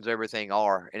directions everything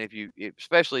are, and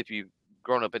especially if you've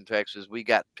grown up in Texas, we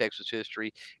got Texas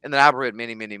history, and then I've read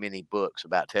many books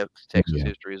about Texas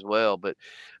history as well. But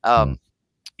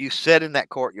you sit in that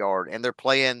courtyard and they're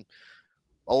playing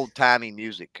old timey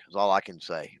music is all I can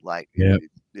say. Like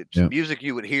it's music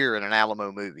you would hear in an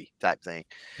Alamo movie type thing.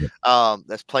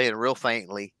 That's playing real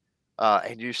faintly.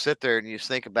 And you sit there and you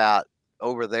think about,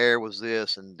 over there was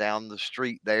this, and down the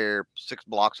street there 6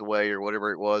 blocks away or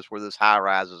whatever it was where this high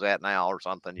rise is at now or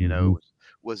something,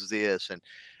 was this.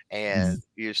 And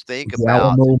you just think the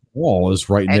about Alamo Wall is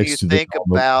right next to the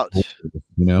about,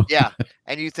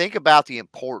 and you think about the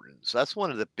importance. That's one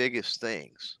of the biggest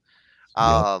things.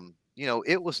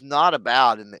 It was not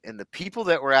about, and the people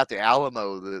that were at the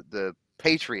Alamo, the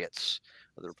patriots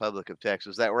of the Republic of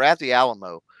Texas that were at the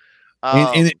Alamo,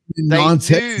 and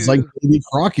non-Texans like Davy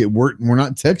Crockett were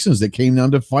not Texans that came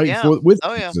down to fight with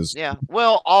Texas.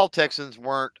 Well, all Texans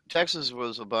weren't. Texas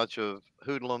was a bunch of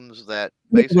hoodlums that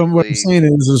basically. What I'm saying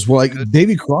is like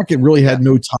Davy Crockett really had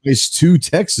no ties to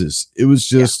Texas. It was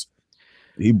just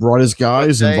he brought his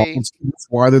guys and volunteers. That's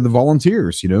why they're the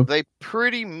volunteers. They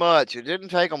pretty much. It didn't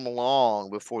take them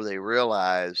long before they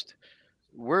realized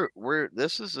we're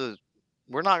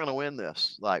not going to win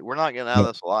this. Like, we're not getting out of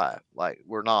this alive. Like,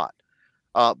 we're not.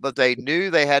 But they knew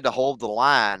they had to hold the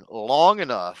line long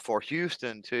enough for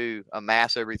Houston to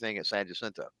amass everything at San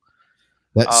Jacinto.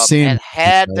 And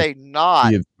had they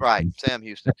not, Sam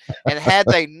Houston, and had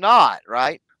they not,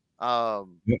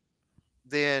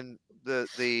 then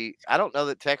I don't know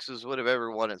that Texas would have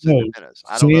ever won its independence.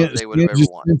 I don't know if they would have ever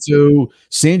won.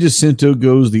 San Jacinto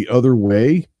goes the other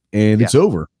way, and it's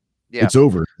over. Yeah. It's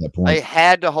over at that point. They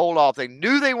had to hold off. They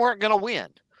knew they weren't going to win,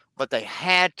 but they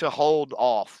had to hold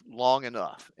off long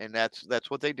enough, and that's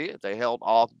what they did. They held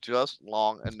off just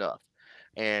long enough,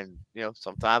 and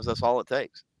sometimes that's all it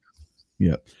takes.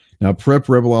 Yeah. Now, Prep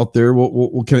Rebel out there,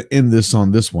 we'll kind of end this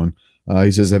on this one.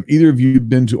 He says, "Have either of you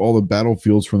been to all the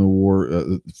battlefields from the war,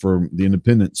 from the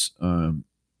independence?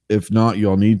 If not,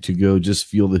 y'all need to go. Just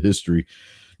feel the history."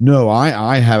 No,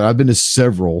 I have. I've been to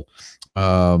several.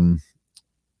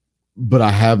 But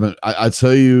I haven't. I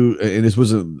tell you, and this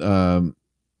wasn't the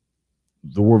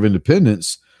War of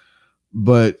Independence,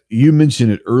 but you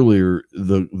mentioned it earlier.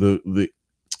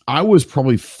 I was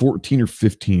probably 14 or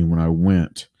 15 when I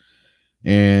went,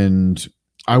 and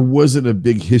I wasn't a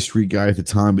big history guy at the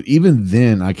time. But even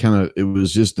then, it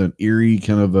was just an eerie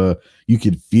kind of you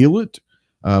could feel it.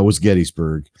 Was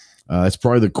Gettysburg? It's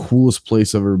probably the coolest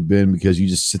place I've ever been, because you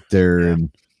just sit there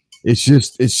and. It's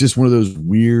just one of those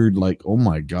weird, like, oh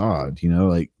my God,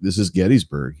 like, this is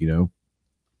Gettysburg, Yeah.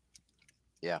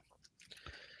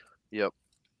 Yep.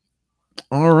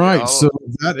 All right. So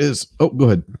that is, go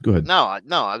ahead. No, I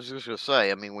was just going to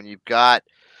say, I mean, when you've got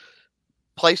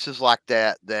places like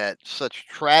that such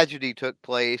tragedy took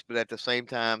place, but at the same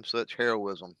time, such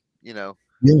heroism, and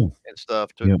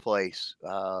stuff took place.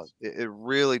 It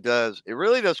really does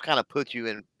kind of put you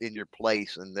in your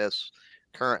place in this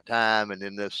current time and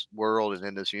in this world and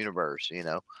in this universe,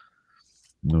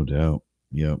 No doubt.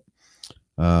 Yep.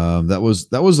 That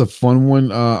was a fun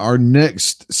one. Our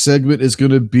next segment is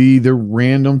going to be the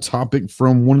random topic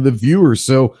from one of the viewers.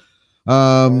 So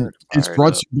it's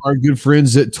brought to you by our good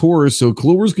friends at Taurus. So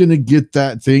Clover's going to get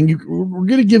that thing. We're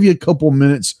going to give you a couple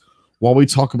minutes while we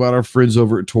talk about our friends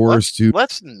over at Taurus.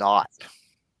 Let's not.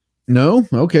 No,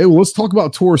 okay. Well, let's talk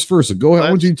about Taurus first. So go ahead. I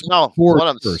want you to talk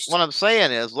Taurus first. What I'm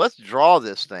saying is, let's draw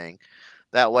this thing.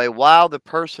 That way, while the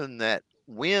person that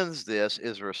wins this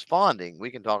is responding,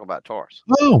 we can talk about Taurus.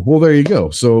 Oh, well, there you go.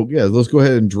 So yeah, let's go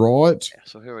ahead and draw it. Yeah,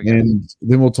 so here we go. And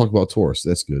then we'll talk about Taurus.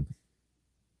 That's good.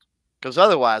 Because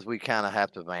otherwise, we kind of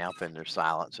have to vamp and there's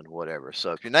silence and whatever.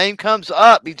 So if your name comes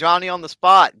up, be Johnny on the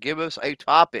spot. Give us a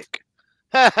topic.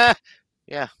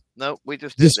 Yeah. No, we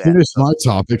just did that. Finished my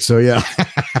topic. So yeah.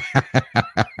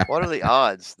 What are the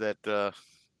odds that?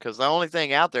 Because the only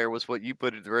thing out there was what you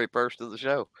put at the very first of the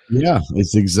show. Yeah,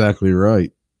 it's exactly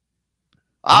right.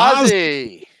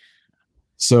 Ozzy.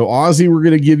 So Ozzy, we're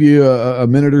going to give you a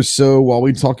minute or so while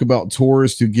we talk about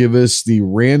Taurus to give us the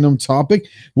random topic.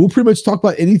 We'll pretty much talk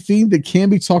about anything that can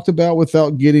be talked about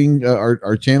without getting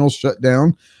our channel shut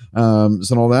down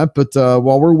and all that. But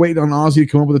while we're waiting on Ozzy to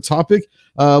come up with a topic,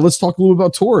 let's talk a little bit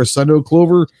about Taurus. I know,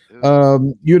 Clover,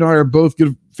 you and I are both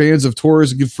good fans of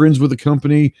Taurus and good friends with the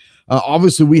company.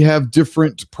 Obviously, we have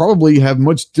probably have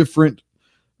much different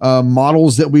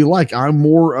models that we like. I'm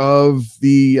more of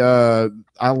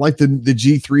I like the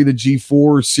G3, the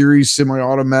G4 series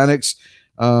semi-automatics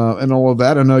and all of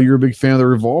that. I know you're a big fan of the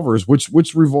revolvers. Which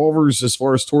revolvers, as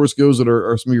far as Taurus goes, that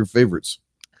are some of your favorites?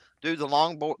 Dude, the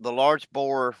large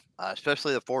bore,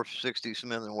 especially the 460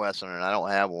 Smith and Wesson, and I don't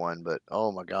have one, but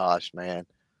oh my gosh, man,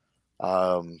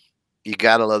 you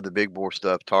gotta love the big bore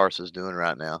stuff Taurus is doing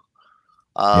right now.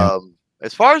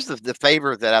 As far as the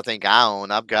favorite that I think I own,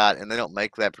 I've got, and they don't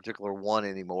make that particular one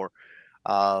anymore.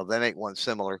 They make one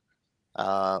similar.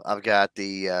 I've got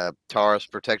the Taurus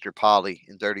Protector Poly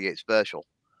in 38 Special,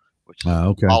 which is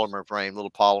okay.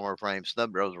 little polymer frame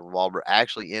snub nose revolver,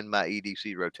 actually in my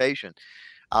EDC rotation.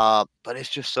 But it's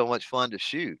just so much fun to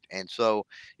shoot. And so,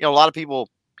 a lot of people,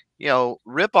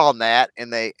 rip on that,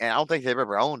 and I don't think they've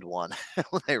ever owned one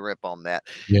when they rip on that,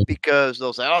 because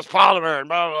they'll say, oh, it's polymer and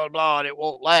blah, blah, blah, and it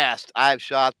won't last. I've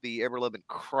shot the ever-living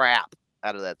crap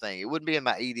out of that thing. It wouldn't be in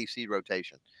my EDC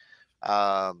rotation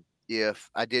if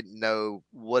I didn't know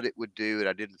what it would do and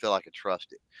I didn't feel I could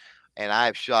trust it. And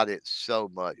I've shot it so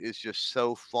much. It's just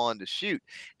so fun to shoot.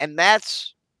 And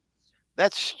that's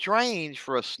strange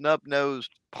for a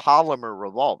snub-nosed polymer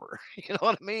revolver. You know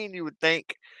what I mean? You would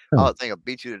think, oh, that thing will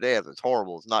beat you to death. It's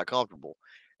horrible. It's not comfortable.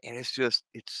 And it's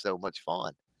so much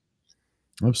fun.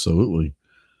 Absolutely.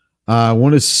 I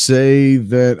want to say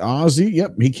that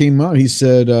Ozzy, he came out. He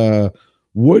said,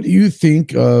 what do you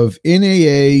think of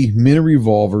NAA mini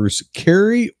revolvers,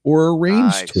 carry or a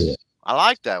range tool? I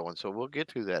like that one. So we'll get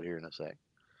to that here in a sec.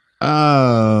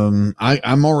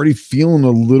 I'm already feeling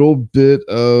a little bit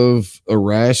of a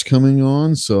rash coming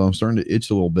on, so I'm starting to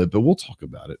itch a little bit, but we'll talk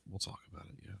about it. Yeah. We'll talk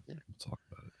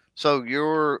about it. So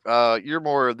you're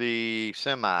more of the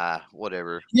semi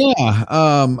whatever. Yeah.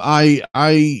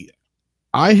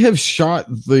 I have shot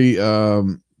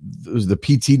the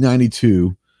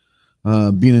PT92,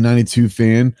 being a 92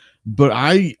 fan, but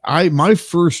my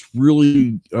first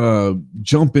really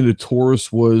jump into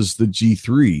Taurus was the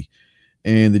G3.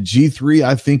 And the G3,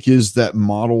 I think, is that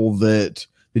model that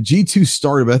the G2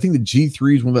 started, but I think the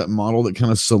G3 is one of that model that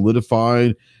kind of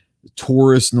solidified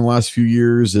Taurus in the last few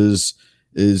years is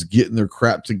getting their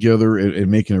crap together and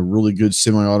making a really good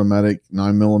semi-automatic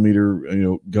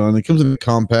 9mm, gun. It comes in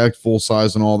compact, full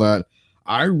size, and all that.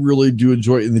 I really do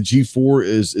enjoy it, and the G4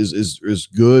 is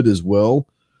good as well.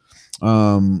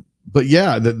 But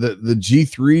yeah, the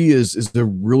G3 is a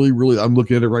really, really, I'm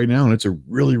looking at it right now, and it's a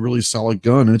really, really solid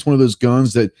gun. And it's one of those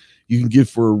guns that you can get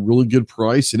for a really good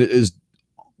price. And it is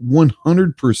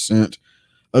 100%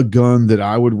 a gun that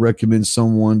I would recommend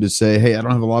someone to say, hey, I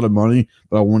don't have a lot of money,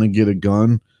 but I want to get a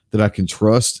gun that I can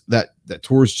trust. That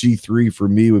Taurus G3 for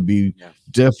me would be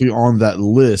definitely on that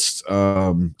list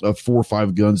of 4 or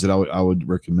 5 guns that I would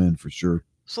recommend for sure.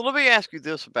 So let me ask you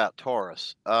this about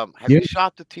Taurus. Have you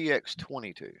shot the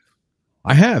TX22?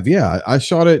 I have, yeah. I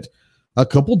shot it a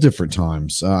couple different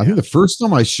times. I think the first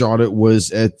time I shot it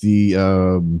was at the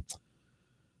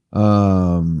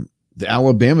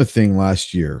Alabama thing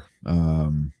last year.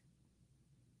 What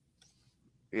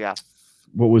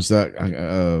was that? I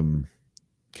can't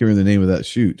remember the name of that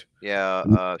shoot.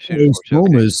 Shooting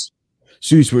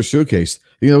Sport Showcase.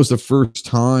 I think that was the first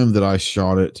time that I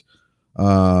shot it.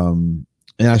 And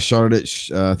I shot it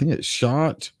at I think it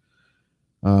shot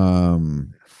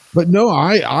but no,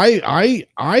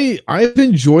 I've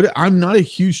enjoyed it. I'm not a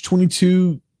huge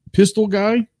 22 pistol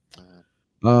guy.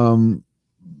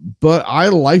 But I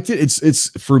liked it. It's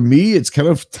for me, it's kind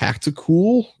of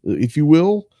tactical, if you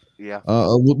will. Yeah.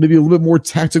 Maybe a little bit more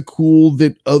tactical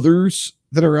than others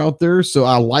that are out there. So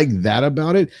I like that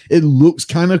about it. It looks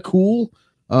kind of cool.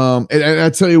 And I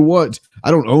tell you what,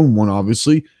 I don't own one,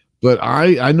 obviously, but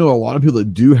I know a lot of people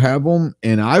that do have them,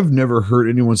 and I've never heard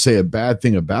anyone say a bad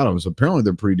thing about them. So apparently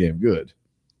they're pretty damn good.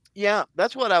 Yeah,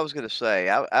 that's what I was going to say.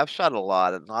 I've shot a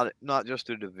lot, and not just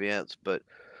through events, but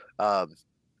um,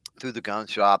 through the gun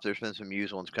shop. There's been some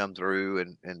used ones come through,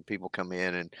 and people come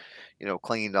in and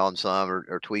cleaned on some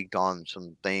or tweaked on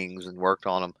some things and worked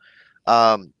on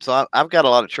them. So I've got a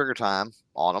lot of trigger time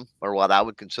on them, or what I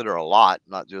would consider a lot,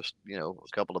 not just a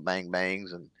couple of bang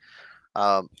bangs and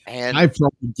I've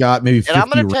probably got maybe and I'm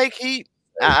 50. going to take heat.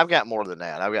 I've got more than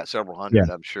that. I've got several Yeah. hundred,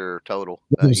 I'm sure, total,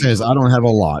 What I'm saying is I easily. don't have a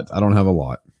lot. I don't have a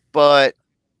lot. But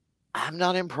I'm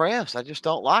not impressed. I just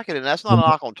don't like it, and that's not a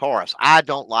knock on Taurus. I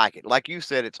don't like it. Like you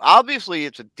said, it's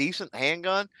a decent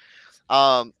handgun,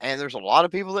 and there's a lot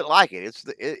of people that like it.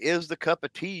 It is the cup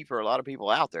of tea for a lot of people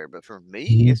out there. But for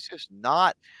me, Mhm. it's just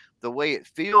not the way it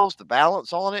feels. The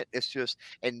balance on it, it's just,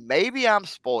 and maybe I'm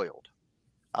spoiled.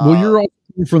 Well, you're Um,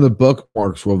 all from the buck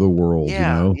marks of the world,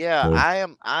 Yeah, yeah,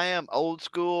 So, I am old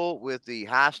school with the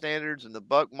high standards and the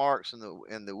buck marks and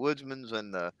the woodsmans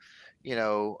and and the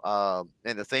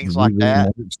the things like Ruger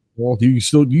that. Marks. Well,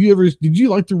 did you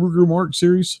like the Ruger Mark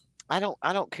series? I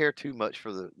don't care too much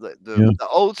for Yeah. the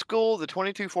old school, the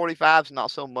 2245s,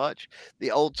 not so much.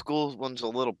 The old school one's a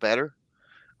little better,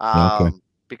 Yeah. Okay.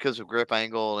 because of grip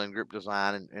angle and grip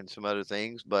design and some other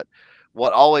things. But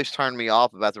what always turned me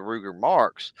off about the Ruger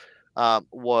Marks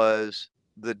was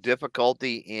the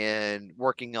difficulty in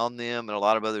working on them and a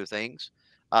lot of other things.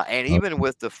 And even Okay.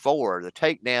 with the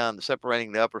takedown, the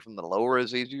separating the upper from the lower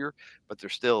is easier, but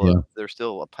Yeah. they're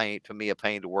still a pain to me, a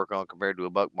pain to work on compared to a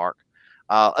buck mark.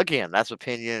 Again, that's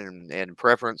opinion and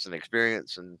preference and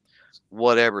experience and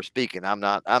whatever speaking. I'm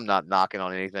not knocking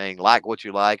on anything. Like what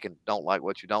you like and don't like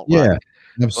what you don't like. Yeah.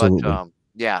 But Absolutely.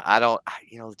 yeah, I don't.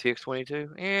 The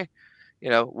TX22.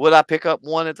 Would I pick up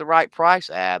one at the right price?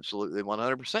 Absolutely,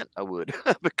 100%. I would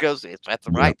because it's at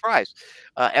the Yeah. right price.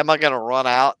 Am I going to run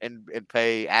out and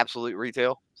pay absolute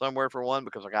retail somewhere for one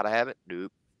because I got to have it?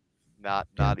 Nope, Yeah.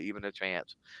 not even a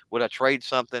chance. Would I trade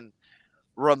something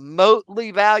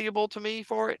remotely valuable to me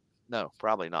for it? No,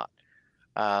 probably not.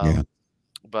 Yeah. Um,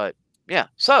 but yeah,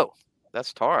 so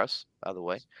that's Taurus, by the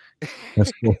way.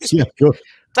 That's cool. Yeah. Go see.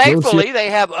 Thankfully, they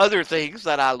have other things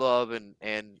that I love and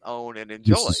own and This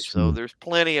enjoy. is So true. there's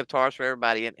plenty of Taurus for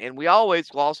everybody. And we always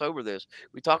gloss over this.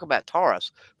 We talk about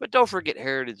Taurus, but don't forget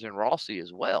Heritage and Rossi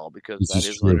as well, because This that is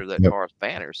is true. under that Yep. Taurus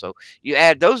banner. So you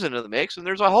add those into the mix, and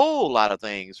there's a whole lot of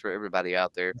things for everybody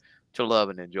out there to love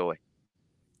and enjoy.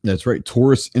 That's right.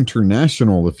 Taurus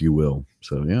International, if you will.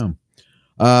 So yeah.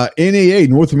 NAA,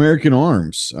 North American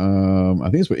Arms. I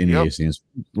think that's what Yep. NAA stands for.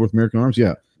 North American Arms.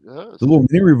 Yeah. Yes. The little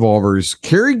mini revolvers,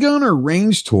 carry gun or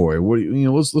range toy. What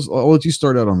do let's I'll let you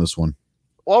start out on this one.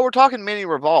 Well, we're talking mini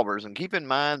revolvers, and keep in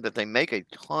mind that they make a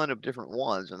ton of different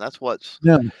ones, and that's what's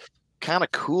Yeah. kind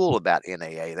of cool about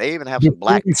NAA. They even have some Before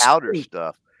black we powder start,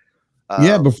 stuff.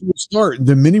 yeah, Uh, before we start,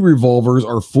 the mini revolvers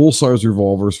are full size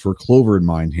revolvers for Clover and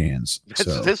Mine hands.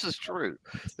 So this is true.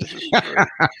 This is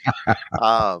true.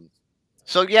 Um,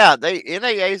 so yeah,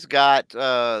 NAA's got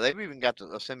they've even got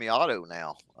a semi-auto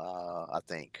now. I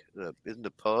think isn't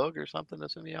the Pug or something a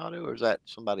semi-auto, or is that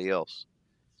somebody else?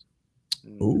 I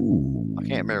can't oh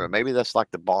remember. Maybe that's like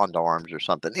the Bond Arms or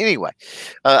something. Anyway,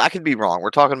 I could be wrong.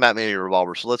 We're talking about mini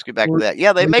revolvers, so let's get back to that.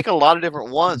 Yeah, they make a lot of different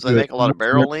ones. They make a lot of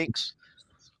barrel links,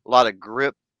 a lot of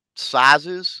grip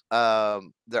sizes.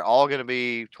 They're all going to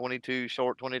be 22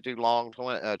 short, 22 long,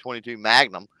 22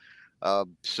 Magnum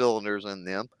cylinders in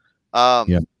them, um,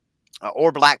 yeah,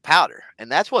 or black powder.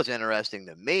 And that's what's interesting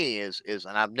to me and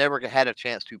I've never had a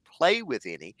chance to play with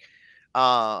any,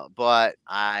 but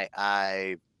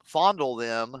I fondle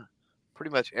them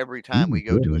pretty much every time we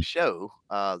go to a good. show.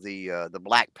 The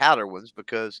black powder ones,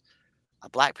 because a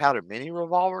black powder mini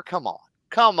revolver. Come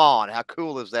on, how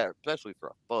cool is that? Especially for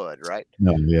a bud, right?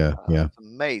 No, yeah, yeah. It's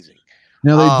amazing.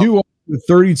 Now they Um, do offer a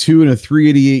 32 and a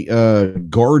 388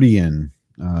 Guardian.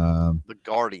 Uh, the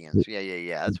Guardians. Yeah, yeah,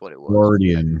 yeah. That's what it was. Yeah,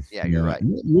 Guardian. yeah. You're Yeah, right. it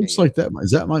Yeah, looks yeah, like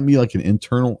that might be like an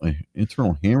internal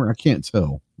hammer. I can't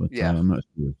tell, but yeah, I'm not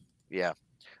sure. yeah.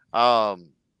 Um,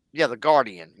 yeah, the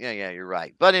Guardian. Yeah, yeah. You're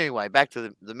right. But anyway, back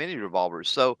to the mini revolvers.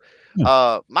 So,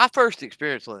 Yeah. my first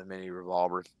experience with a mini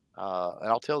revolver, and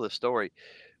I'll tell this story,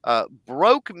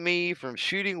 broke me from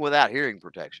shooting without hearing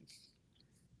protection,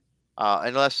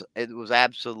 unless it was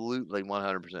absolutely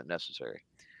 100% necessary.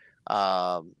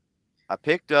 Um, I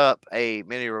picked up a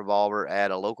mini revolver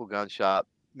at a local gun shop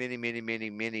many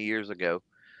years ago.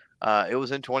 It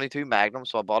was in 22 Magnum,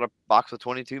 so I bought a box of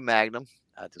 22 Magnum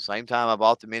at the same time I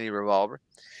bought the mini revolver.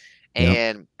 Yeah.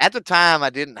 And at the time, I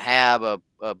didn't have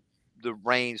the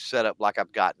range set up like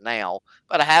I've got now,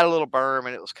 but I had a little berm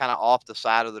and it was kind of off the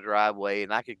side of the driveway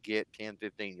and I could get 10,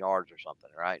 15 yards or something,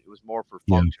 right? It was more for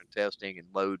Yeah. function testing and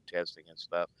load testing and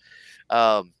stuff.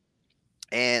 Um,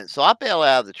 and so I bail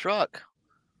out of the truck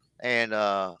and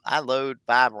I load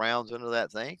 5 rounds into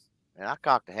that thing and I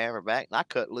cocked the hammer back and I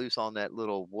cut loose on that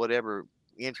little whatever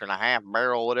inch and a half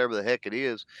barrel, whatever the heck it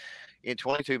is, in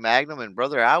 22 Magnum. And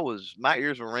brother, my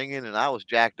ears were ringing and I was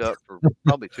jacked up for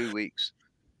probably 2 weeks.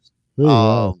 Oh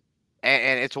wow. Um,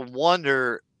 and it's a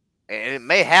wonder, and it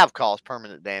may have caused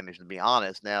permanent damage, to be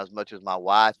honest. Now, as much as my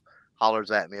wife hollers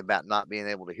at me about not being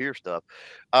able to hear stuff,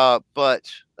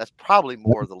 but that's probably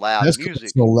more of the loud That's music.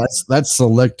 so that's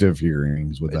selective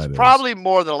hearings. What It's that is. probably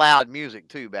more the loud music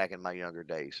too. Back in my younger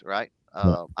days, right?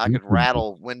 Yeah. I could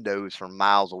rattle windows from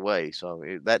miles away, so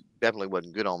that definitely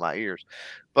wasn't good on my ears.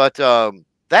 But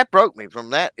that broke me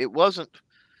from that. It wasn't,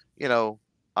 you know.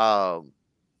 Um,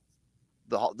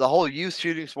 the whole youth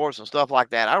shooting sports and stuff like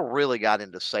that, I really got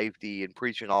into safety and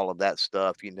preaching all of that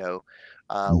stuff, Mhm.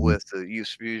 with the youth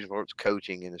shooting sports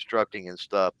coaching and instructing and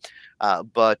stuff.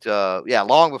 But yeah,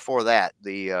 long before that,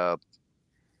 the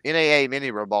NAA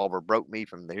mini revolver broke me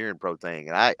from the hearing pro thing,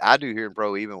 and I do hearing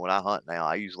pro even when I hunt now.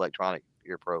 I use electronic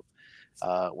ear pro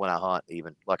when I hunt,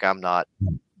 even like I'm not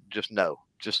just no.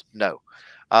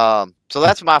 So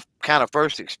that's my kind of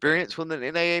first experience with an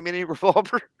NAA mini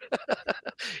revolver.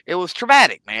 It was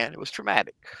traumatic, man. It was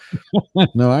traumatic.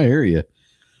 No, I hear you.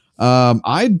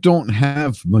 I don't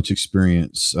have much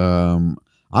experience.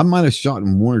 I might have shot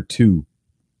in one or two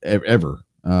ever.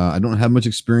 I don't have much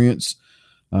experience.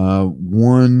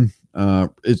 One,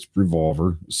 it's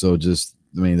revolver. So just,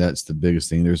 I mean, that's the biggest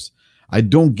thing. I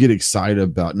don't get excited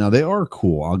about. Now they are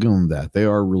cool. I'll give them that. They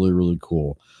are really, really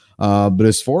cool. But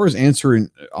as far as answering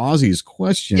Ozzy's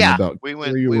question Yeah, about we went.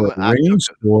 carry We or went. range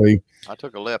toy, I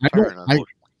took a left I don't. turn, unfortunately.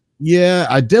 Yeah,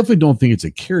 I definitely don't think it's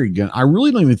a carry gun. I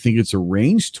really don't even think it's a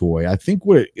range toy. I think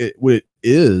what it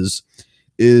is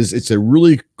it's a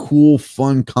really cool,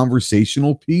 fun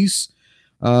conversational piece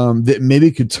that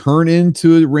maybe could turn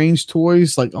into range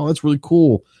toys. Like, oh, that's really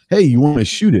cool. Hey, you want to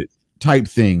shoot it? Type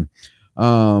thing.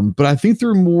 But I think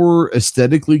they're more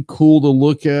aesthetically cool to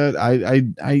look at.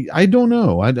 I don't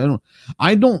know.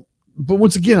 I don't. But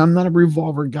once again, I'm not a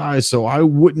revolver guy, so I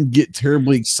wouldn't get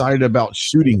terribly excited about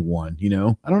shooting one.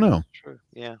 I don't know. True.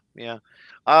 Yeah. Yeah.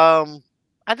 Um,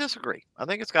 I disagree. I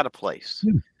think it's got a place.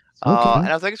 Yeah. Okay. And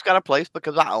I think it's got a place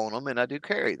because I own them and I do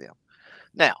carry them.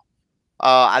 Now,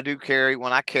 I do carry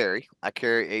when I carry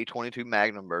a 22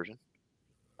 Magnum version.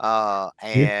 Yeah.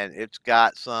 And it's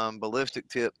got some ballistic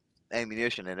tip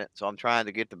ammunition in it, so I'm trying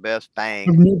to get the best bang.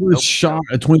 I've never Nope. shot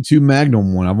a 22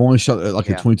 Magnum one. I've only shot like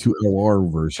a Yeah. 22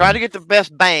 LR Try to version. get the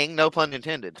best bang, no pun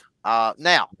intended.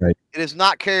 Now, Right. it is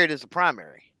not carried as a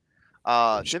primary.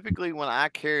 Typically, when I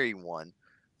carry one,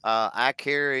 I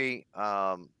carry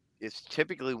it's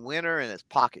typically winter and it's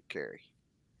pocket carry,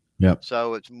 Yep.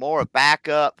 so it's more a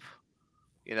backup.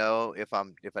 If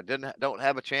I don't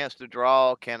have a chance to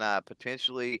draw, can I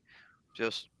potentially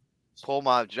just pull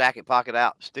my jacket pocket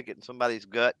out, stick it in somebody's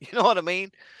gut? You know what I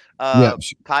mean? Yep.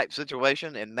 Type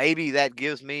situation, and maybe that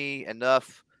gives me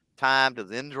enough time to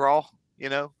then draw. You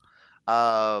know,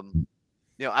 um,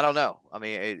 I don't know. I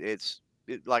mean,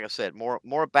 like I said,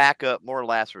 more backup, more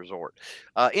last resort.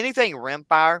 Anything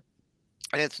rimfire,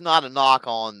 and it's not a knock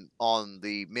on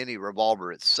the mini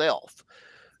revolver itself,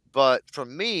 but for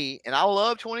me, and I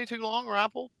love 22 long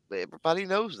rifle. Everybody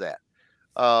knows that.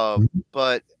 Mhm.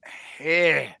 But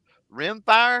eh,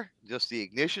 rimfire, just the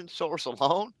ignition source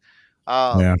alone,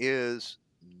 Yeah. is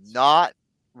not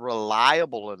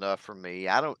reliable enough for me.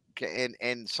 I don't,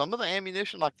 and some of the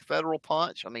ammunition, like the Federal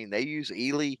Punch, I mean, they use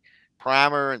Ely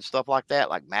primer and stuff like that,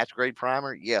 like match grade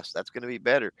primer. Yes, that's going to be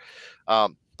better.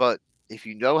 But if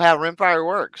you know how rimfire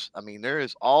works, I mean, there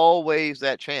is always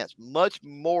that chance, much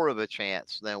more of a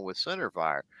chance than with center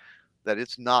fire, that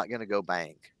it's not going to go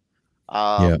bang.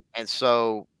 Yeah. And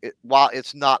so, while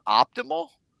it's not optimal,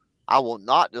 I will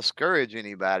not discourage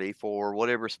anybody for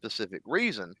whatever specific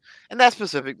reason. And that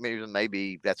specific reason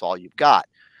maybe that's all you've got.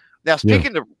 Now, Yeah.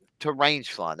 speaking to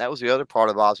range fun, that was the other part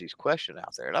of Ozzy's question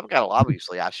out there. And I've got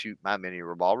obviously I shoot my mini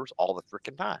revolvers all the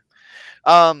freaking time.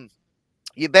 Um,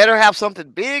 you better have something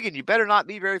big and you better not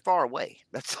be very far away.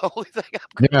 That's the only thing I'm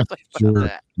going Yeah. to say about Sure.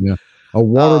 that. Yeah. A Uh,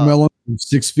 watermelon from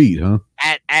 6 feet, huh?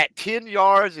 at 10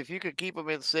 yards, if you could keep them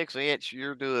in 6 inch,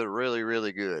 you're doing really,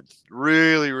 really good.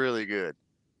 Really, really good.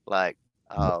 Like,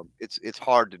 it's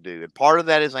hard to do. And part of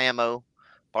that is ammo.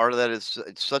 Part of that is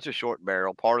it's such a short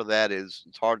barrel. Part of that is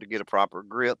it's hard to get a proper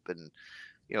grip and,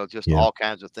 just Yeah. all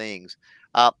kinds of things.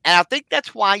 And I think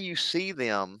that's why you see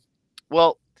them.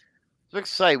 Well,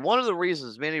 let's say one of the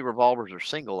reasons mini revolvers are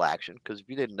single action, because if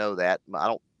you didn't know that, I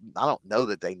don't know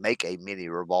that they make a mini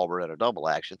revolver at a double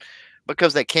action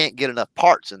because they can't get enough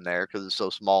parts in there because it's so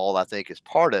small. I think is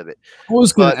part of it. I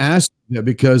was going But to ask that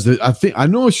because I think I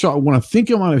know I shot one. I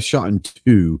think I might have shot in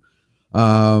two,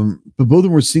 but both of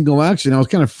them were single action. I was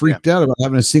kind of yeah, freaked out about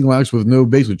having a single action with no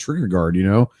basically trigger guard. I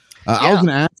was yeah, going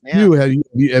to ask yeah.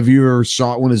 you, have you ever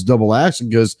shot one as double action?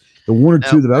 Because the one or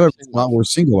two No, that I never ever seen one. shot were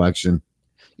single action.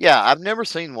 Yeah, I've never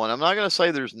seen one. I'm not going to say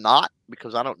there's not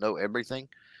because I don't know everything.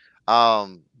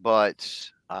 But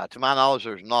to my knowledge,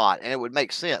 there's not, and it would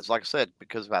make sense, like I said,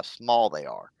 because of how small they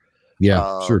are.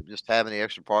 Yeah, sure. Just having the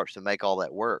extra parts to make all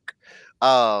that work.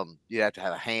 You'd have to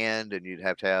have a hand, and you'd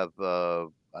have to have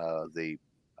the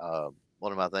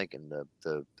what am I thinking?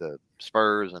 The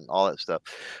spurs and all that stuff.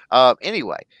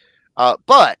 Anyway,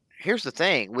 but here's the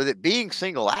thing: with it being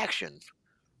single action,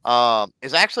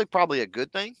 is actually probably a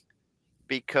good thing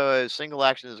because single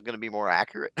action is going to be more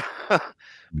accurate Yeah.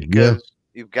 because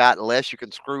you've got less you can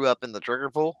screw up in the trigger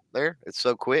pull there. It's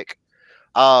so quick.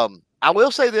 I will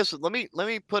say this. Let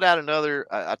me put out another.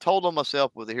 I told on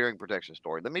myself with the hearing protection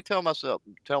story. Let me tell on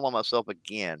myself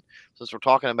again, since we're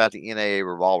talking about the NAA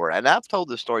revolver. And I've told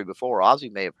this story before. Ozzy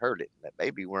may have heard it. That may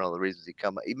be one of the reasons he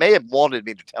come. He may have wanted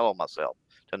me to tell on myself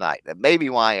tonight. That may be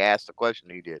why he asked the question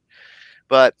he did.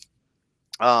 But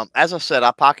as I said,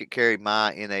 I pocket carry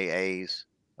my NAAs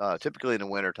typically in the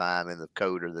wintertime in the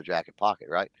coat or the jacket pocket,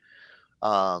 right?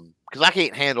 Because I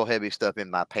can't handle heavy stuff in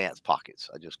my pants pockets.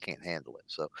 I just can't handle it.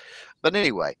 So, but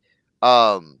anyway,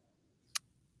 um,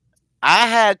 I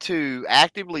had to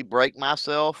actively break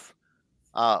myself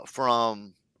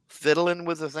from fiddling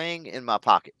with the thing in my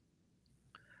pocket.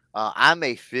 I'm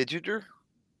a fidgeter,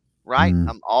 right? Mm.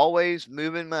 I'm always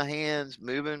moving my hands,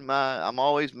 I'm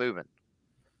always moving.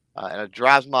 And it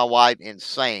drives my wife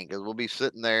insane because we'll be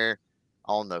sitting there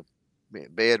on the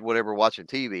bed, whatever, watching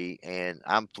TV, and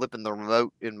I'm flipping the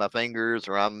remote in my fingers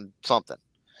or I'm something.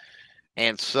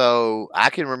 And so I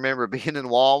can remember being in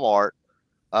Walmart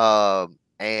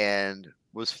and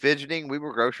was fidgeting. We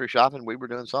were grocery shopping. We were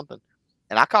doing something.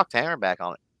 And I cocked the hammer back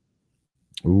on it.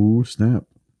 Oh, snap.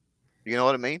 You know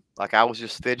what I mean? Like I was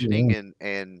just fidgeting Yeah.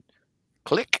 and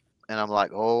click. And I'm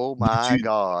like, oh Did my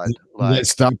God. did that Like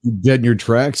stop you dead in your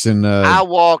tracks? And I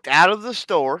walked out of the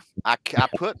store. I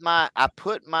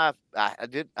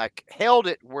held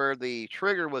it where the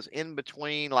trigger was in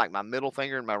between like my middle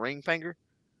finger and my ring finger.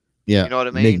 yeah, You know what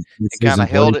I make mean? it And stays kind in of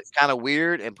held place. it kind of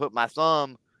weird and put my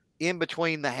thumb in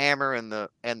between the hammer and the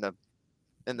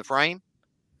frame.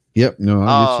 Yep. No, I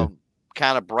get you. Um,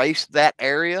 Kind of braced that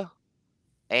area,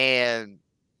 and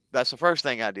that's the first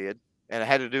thing I did. And I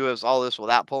had to do all this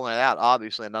without pulling it out,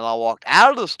 obviously. And then I walked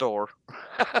out of the store,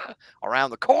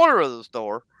 around the corner of the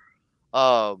store,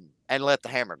 and let the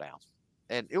hammer down.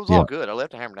 And it was all Yeah. good. I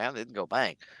left the hammer down; it didn't go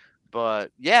bang.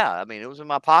 But yeah, I mean, it was in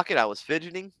my pocket. I was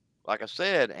fidgeting, like I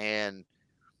said, and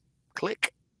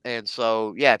click. And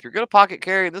so, yeah, if you're going to pocket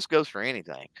carry, and this goes for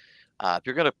anything, if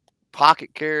you're going to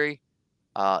pocket carry,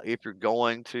 if you're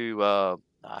going to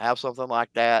have something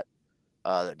like that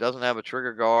that doesn't have a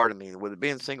trigger guard, I mean, with it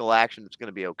being single action, it's going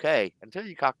to be okay until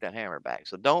you cock that hammer back.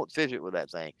 So don't fidget with that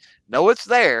thing. Know it's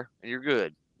there, and you're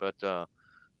good, but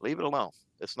leave it alone.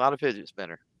 It's not a fidget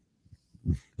spinner.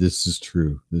 This is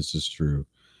true. This is true.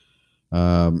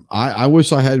 I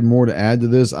wish I had more to add to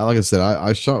this. Like I said,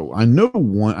 I shot. I know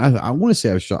one. I want to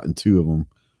say I've shot in two of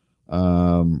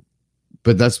them.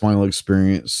 But that's my only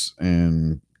experience,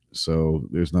 and so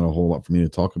there's not a whole lot for me to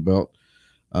talk about.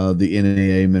 The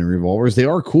NAA men revolvers, they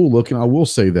are cool looking. I will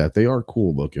say that they are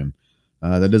cool looking.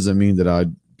 That doesn't mean that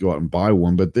I'd go out and buy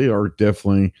one, but they're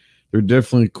definitely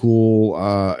cool.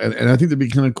 And I think they'd be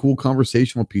kind of cool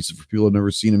conversational pieces for people who've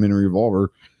never seen them in a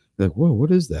revolver. They're like, whoa, what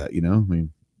is that? I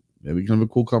mean, maybe kind of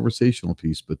a cool conversational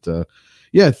piece. But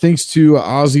yeah, thanks to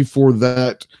Ozzy for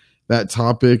that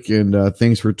topic, and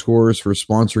thanks for Taurus for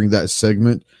sponsoring that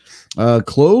segment.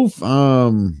 Clove,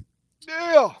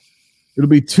 Yeah. it'll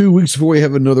be 2 weeks before we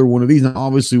have another one of these. Now,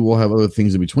 obviously, we'll have other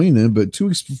things in between then, but 2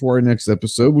 weeks before our next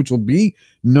episode, which will be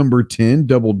number 10,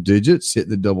 double digits, hitting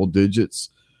the double digits.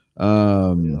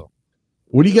 Yeah.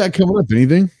 What do you got coming up?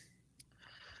 Anything?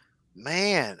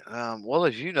 Man, well,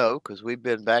 as you know, because we've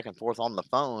been back and forth on the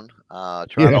phone, trying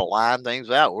Yeah, to line things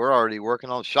out. We're already working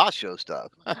on SHOT Show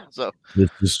stuff. So, this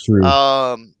is true.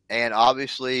 and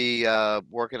obviously,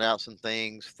 working out some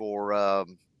things for, uh,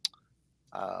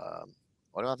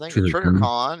 what am I thinking? Trigger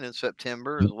Con. TriggerCon in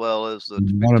September, as well as the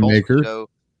big Tulsa Wanamaker. show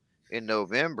in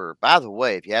November. By the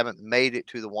way, if you haven't made it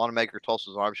to the Wanamaker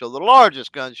Tulsa's Arms Show, the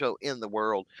largest gun show in the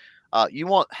world, you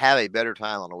won't have a better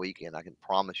time on a weekend. I can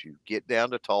promise you. Get down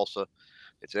to Tulsa.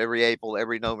 It's every April,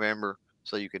 every November,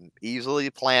 so you can easily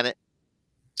plan it.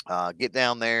 Get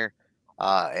down there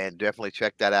and definitely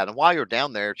check that out. And while you're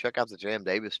down there, check out the Jam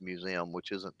Davis Museum,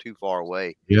 which isn't too far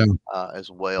away Yeah. as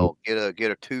well. Get a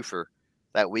twofer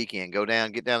that weekend. Get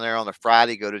down there on the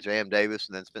Friday, go to Jam Davis,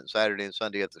 and then spend Saturday and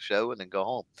Sunday at the show, and then go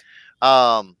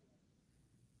home.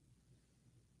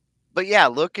 But yeah,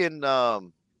 looking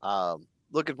forward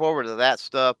to that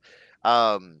stuff.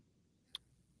 Um,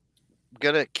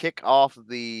 gonna kick off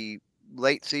the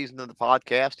late season of the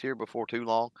podcast here before too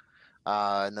long.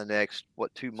 In the next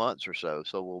 2 months or so.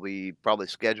 So we'll be probably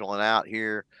scheduling out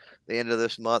here the end of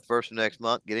this month, first of next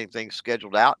month, getting things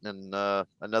scheduled out, and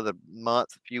another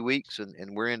month, a few weeks,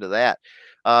 and we're into that.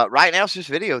 Right now, it's just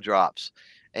video drops,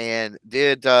 and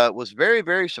did was very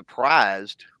very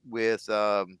surprised with.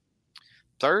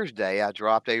 Thursday, I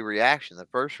dropped a reaction. The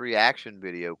first reaction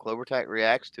video, Clover Tech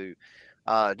reacts to,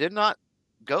 did not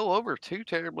go over too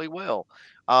terribly well.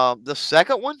 The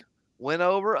second one went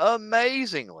over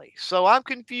amazingly. So I'm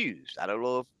confused. I don't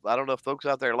know if folks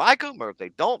out there like them, or if they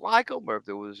don't like them, or if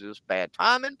there was just bad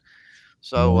timing.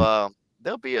 So Right.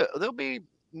 there'll be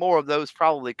more of those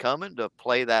probably coming to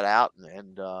play that out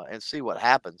and see what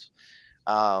happens.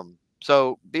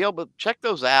 So be able to check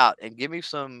those out and give me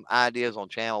some ideas on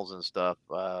channels and stuff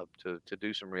to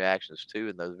do some reactions to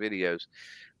in those videos.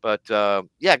 But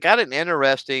yeah, got an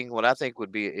interesting. What I think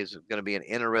is going to be an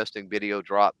interesting video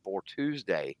drop for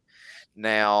Tuesday.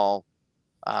 Now,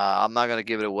 I'm not going to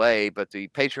give it away, but the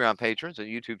Patreon patrons and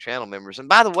YouTube channel members, and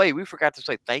by the way, we forgot to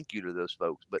say thank you to those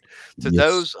folks, but to Yes.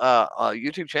 those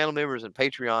YouTube channel members and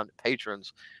Patreon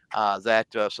patrons that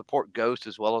support Ghost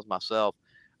as well as myself,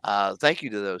 thank you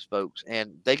to those folks.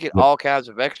 And they get Yep. all kinds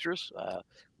of extras.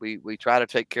 We try to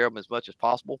take care of them as much as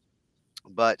possible,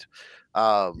 but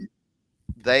um,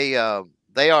 they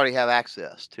already have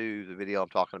access to the video I'm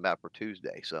talking about for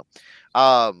Tuesday. So,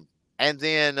 and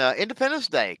then Independence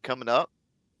Day coming up.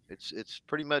 It's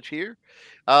pretty much here.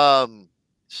 Um,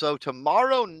 so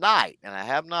tomorrow night, and I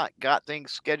have not got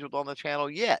things scheduled on the channel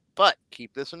yet, but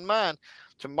keep this in mind.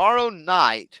 Tomorrow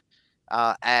night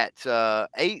at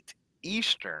 8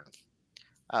 Eastern,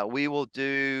 we will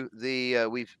do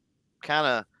we've kind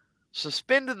of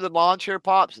suspended the lawn chair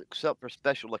pops except for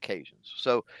special occasions.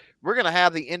 So we're going to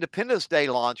have the Independence Day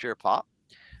lawn chair pop.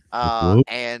 Whoa.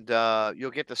 And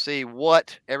you'll get to see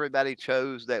what everybody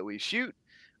chose that we shoot.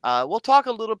 We'll talk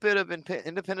a little bit of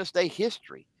Independence Day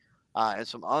history and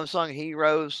some unsung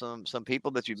heroes, some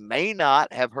people that you may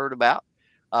not have heard about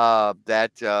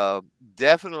that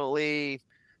definitely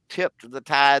tipped the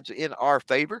tides in our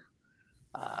favor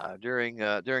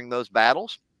during those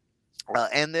battles.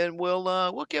 And then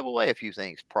we'll give away a few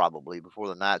things probably before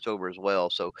the night's over as well.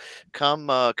 So come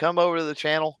over to the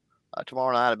channel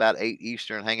tomorrow night about 8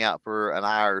 Eastern. Hang out for an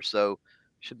hour or so.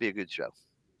 Should be a good show.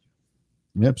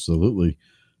 Absolutely.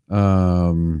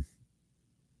 Um,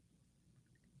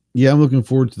 yeah, I'm looking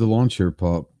forward to the lawn chair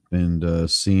pop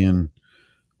and seeing.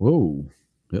 Whoa,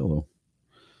 hello.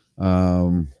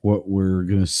 What we're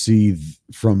gonna see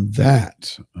from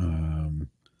that. I'm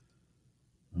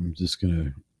just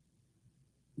gonna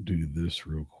do this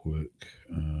real quick.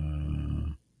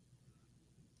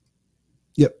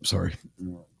 Yep, sorry.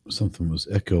 Something was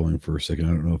echoing for a second. I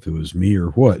don't know if it was me or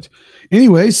what.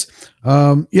 Anyways,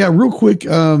 yeah, real quick.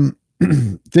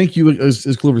 Thank you,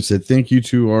 as Clover said, thank you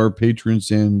to our patrons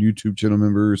and YouTube channel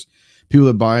members, people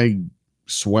that buy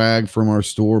swag from our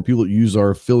store, people that use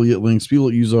our affiliate links, people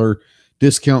that use our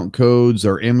discount codes,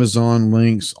 our Amazon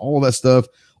links, all of that stuff.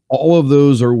 All of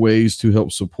those are ways to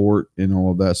help support and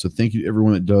all of that. So thank you to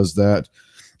everyone that does that.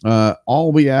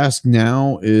 All we ask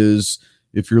now is,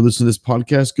 if you're listening to this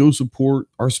podcast, go support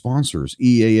our sponsors,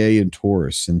 EAA and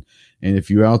Taurus. And if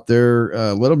you're out there,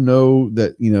 let them know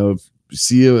that, if you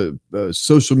see a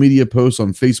social media post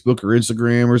on Facebook or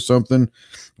Instagram or something,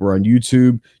 or on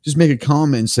YouTube, just make a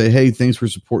comment and say, hey, thanks for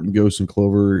supporting Ghost and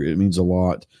Clover. It means a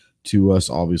lot to us,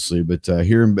 obviously. But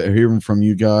hearing from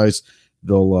you guys,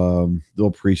 they'll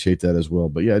appreciate that as well.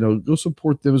 But yeah, no, go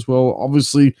support them as well.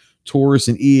 Obviously, Taurus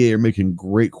and EA are making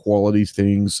great quality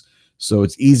things. So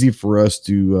it's easy for us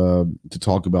to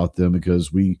talk about them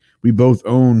because we both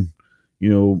own,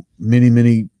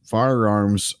 many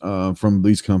firearms from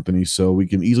these companies, so we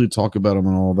can easily talk about them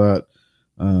and all that.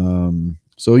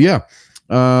 So yeah,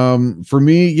 for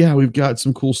me, yeah, we've got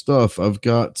some cool stuff. I'm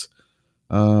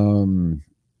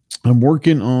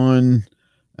working on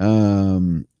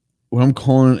what I'm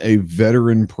calling a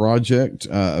veteran project,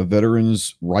 a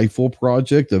veteran's rifle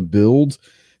project, a build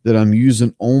that I'm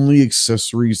using only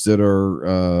accessories that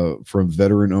are from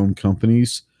veteran-owned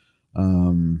companies.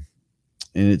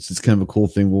 and it's kind of a cool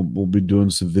thing. We'll be doing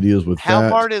some videos with How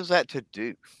that. hard is that to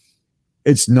do?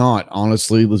 It's not,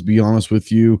 honestly. Let's be honest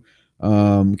with you,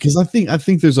 because I think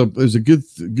there's a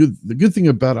the good thing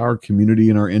about our community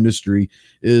and our industry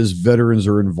is veterans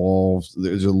are involved.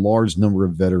 There's a large number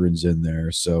of veterans in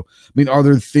there. So, I mean, are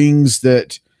there things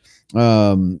that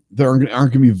that aren't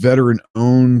going to be veteran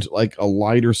owned, like a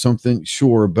light or something?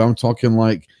 Sure, but I'm talking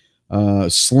like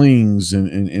slings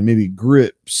and maybe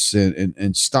grips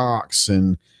and stocks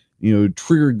and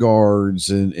trigger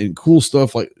guards and cool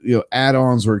stuff like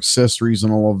add-ons or accessories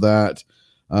and all of that.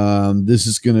 This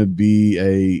is going to be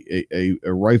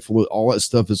a rifle. All that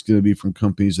stuff is going to be from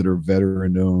companies that are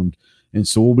veteran owned, and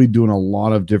so we'll be doing a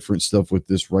lot of different stuff with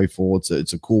this rifle.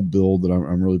 It's a cool build that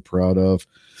I'm really proud of.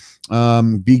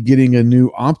 Be getting a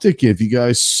new optic. If you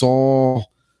guys saw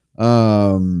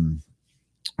our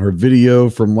video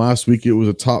from last week, it was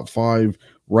a top 5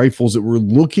 rifles that we're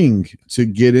looking to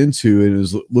get into, and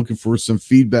is looking for some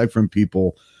feedback from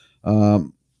people.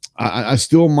 I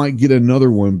still might get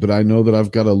another one, but I know that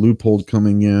I've got a loophole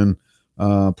coming in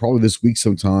probably this week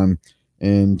sometime.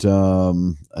 And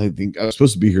I think I was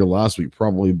supposed to be here last week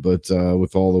probably, but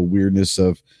with all the weirdness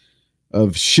of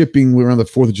shipping around the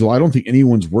 4th of July, I don't think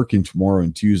anyone's working tomorrow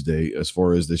and Tuesday as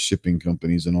far as the shipping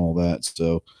companies and all that.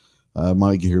 So I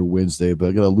might get here Wednesday, but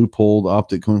I got a loophole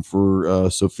optic coming for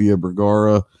Sofia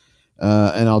Vergara.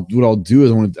 And what I'll do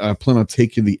is I plan on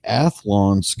taking the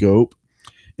Athlon scope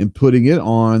and putting it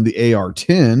on the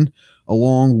AR-10,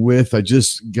 along with, I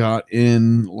just got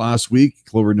in last week,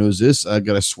 Clover knows this, I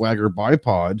got a Swagger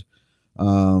bipod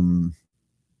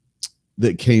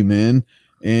that came in.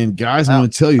 And guys, I'm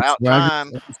going to tell you,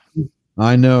 Swagger,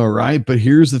 I know, right? But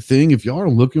here's the thing. If y'all are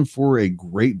looking for a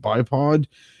great bipod,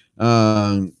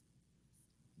 go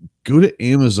to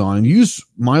Amazon, use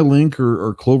my link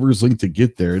or Clover's link to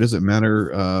get there. It doesn't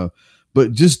matter.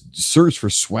 But just search for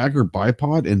Swagger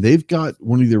bipod, and they've got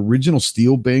one of the original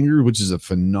steel banger, which is a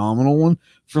phenomenal one,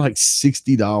 for like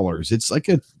 $60. It's like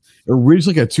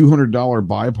originally like a $200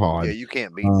 bipod. Yeah, you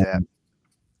can't beat that.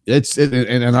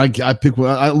 And I picked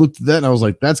one. I looked at that and I was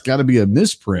like, that's got to be a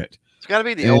misprint. It's got to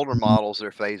be the older models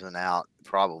they're phasing out.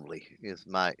 Probably is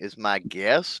my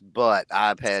guess, but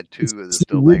I've had 2 of the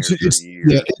steel bangers for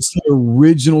years. Yeah, it's the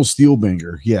original steel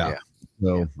banger. Yeah.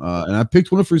 So, and I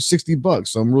picked one up for $60,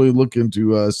 so I'm really looking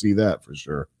to see that for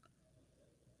sure.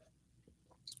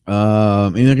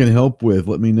 Anything I can help with,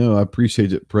 let me know. I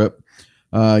appreciate it, Prep.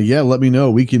 Let me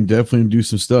know. We can definitely do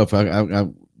some stuff.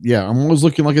 I'm always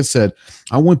looking, like I said,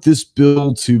 I want this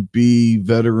build to be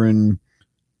veteran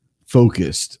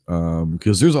focused,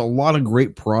 because there's a lot of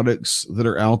great products that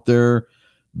are out there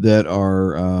that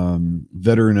are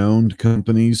veteran owned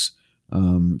companies.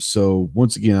 So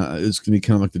once again, it's going to be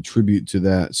kind of like the tribute to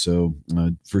that. So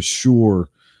for sure,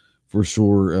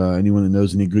 anyone that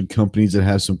knows any good companies that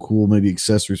have some cool maybe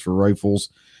accessories for rifles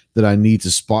that I need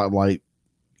to spotlight,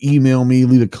 email me,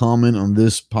 leave a comment on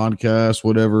this podcast,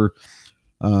 whatever,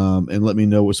 and let me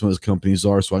know what some of those companies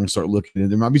are so I can start looking.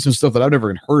 And there might be some stuff that I've never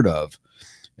even heard of.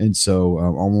 And so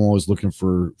I'm always looking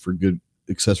for good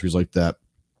accessories like that.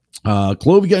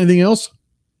 Clove, you got anything else?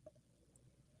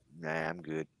 Nah, I'm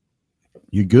good.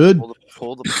 You good?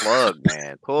 Pull the plug,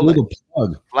 man. Pull the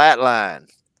plug. Flatline.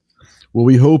 Well,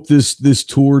 we hope this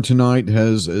tour tonight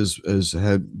has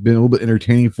had been a little bit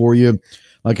entertaining for you.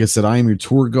 Like I said, I am your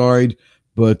tour guide,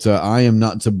 but I am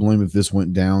not to blame if this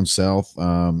went down south.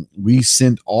 We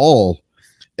sent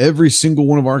every single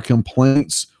one of our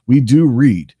complaints. We do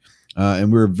read,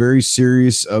 and we're very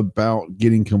serious about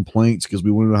getting complaints because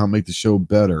we want to know how to make the show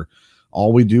better.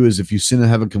 All we do is if you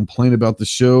have a complaint about the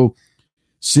show,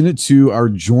 send it to our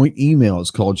joint email.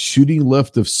 It's called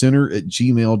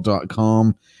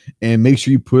shootingleftofcenter@gmail.com. And make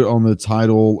sure you put on the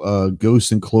title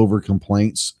Ghost and Clover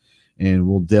Complaints, and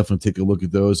we'll definitely take a look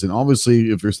at those. And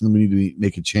obviously, if there's something we need to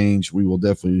make a change, we will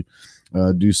definitely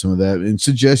do some of that. And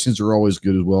suggestions are always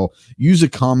good as well. Use a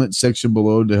comment section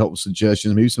below to help with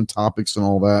suggestions, maybe some topics and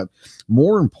all that.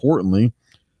 More importantly,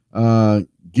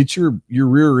 get your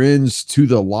rear ends to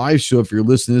the live show if you're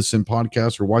listening to this in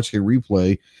podcast or watching a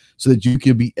replay, so that you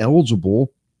can be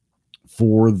eligible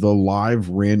for the live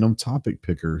random topic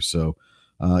picker. So,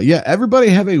 everybody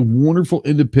have a wonderful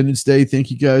Independence Day. Thank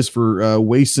you guys for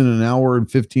wasting an hour and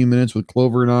 15 minutes with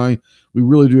Clover and I. We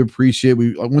really do appreciate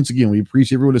it. Once again, we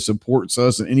appreciate everyone that supports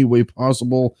us in any way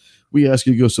possible. We ask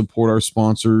you to go support our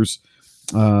sponsors.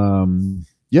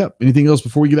 Anything else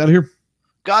before we get out of here?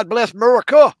 God bless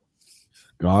America.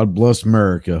 God bless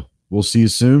America. We'll see you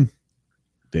soon.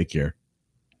 Take care.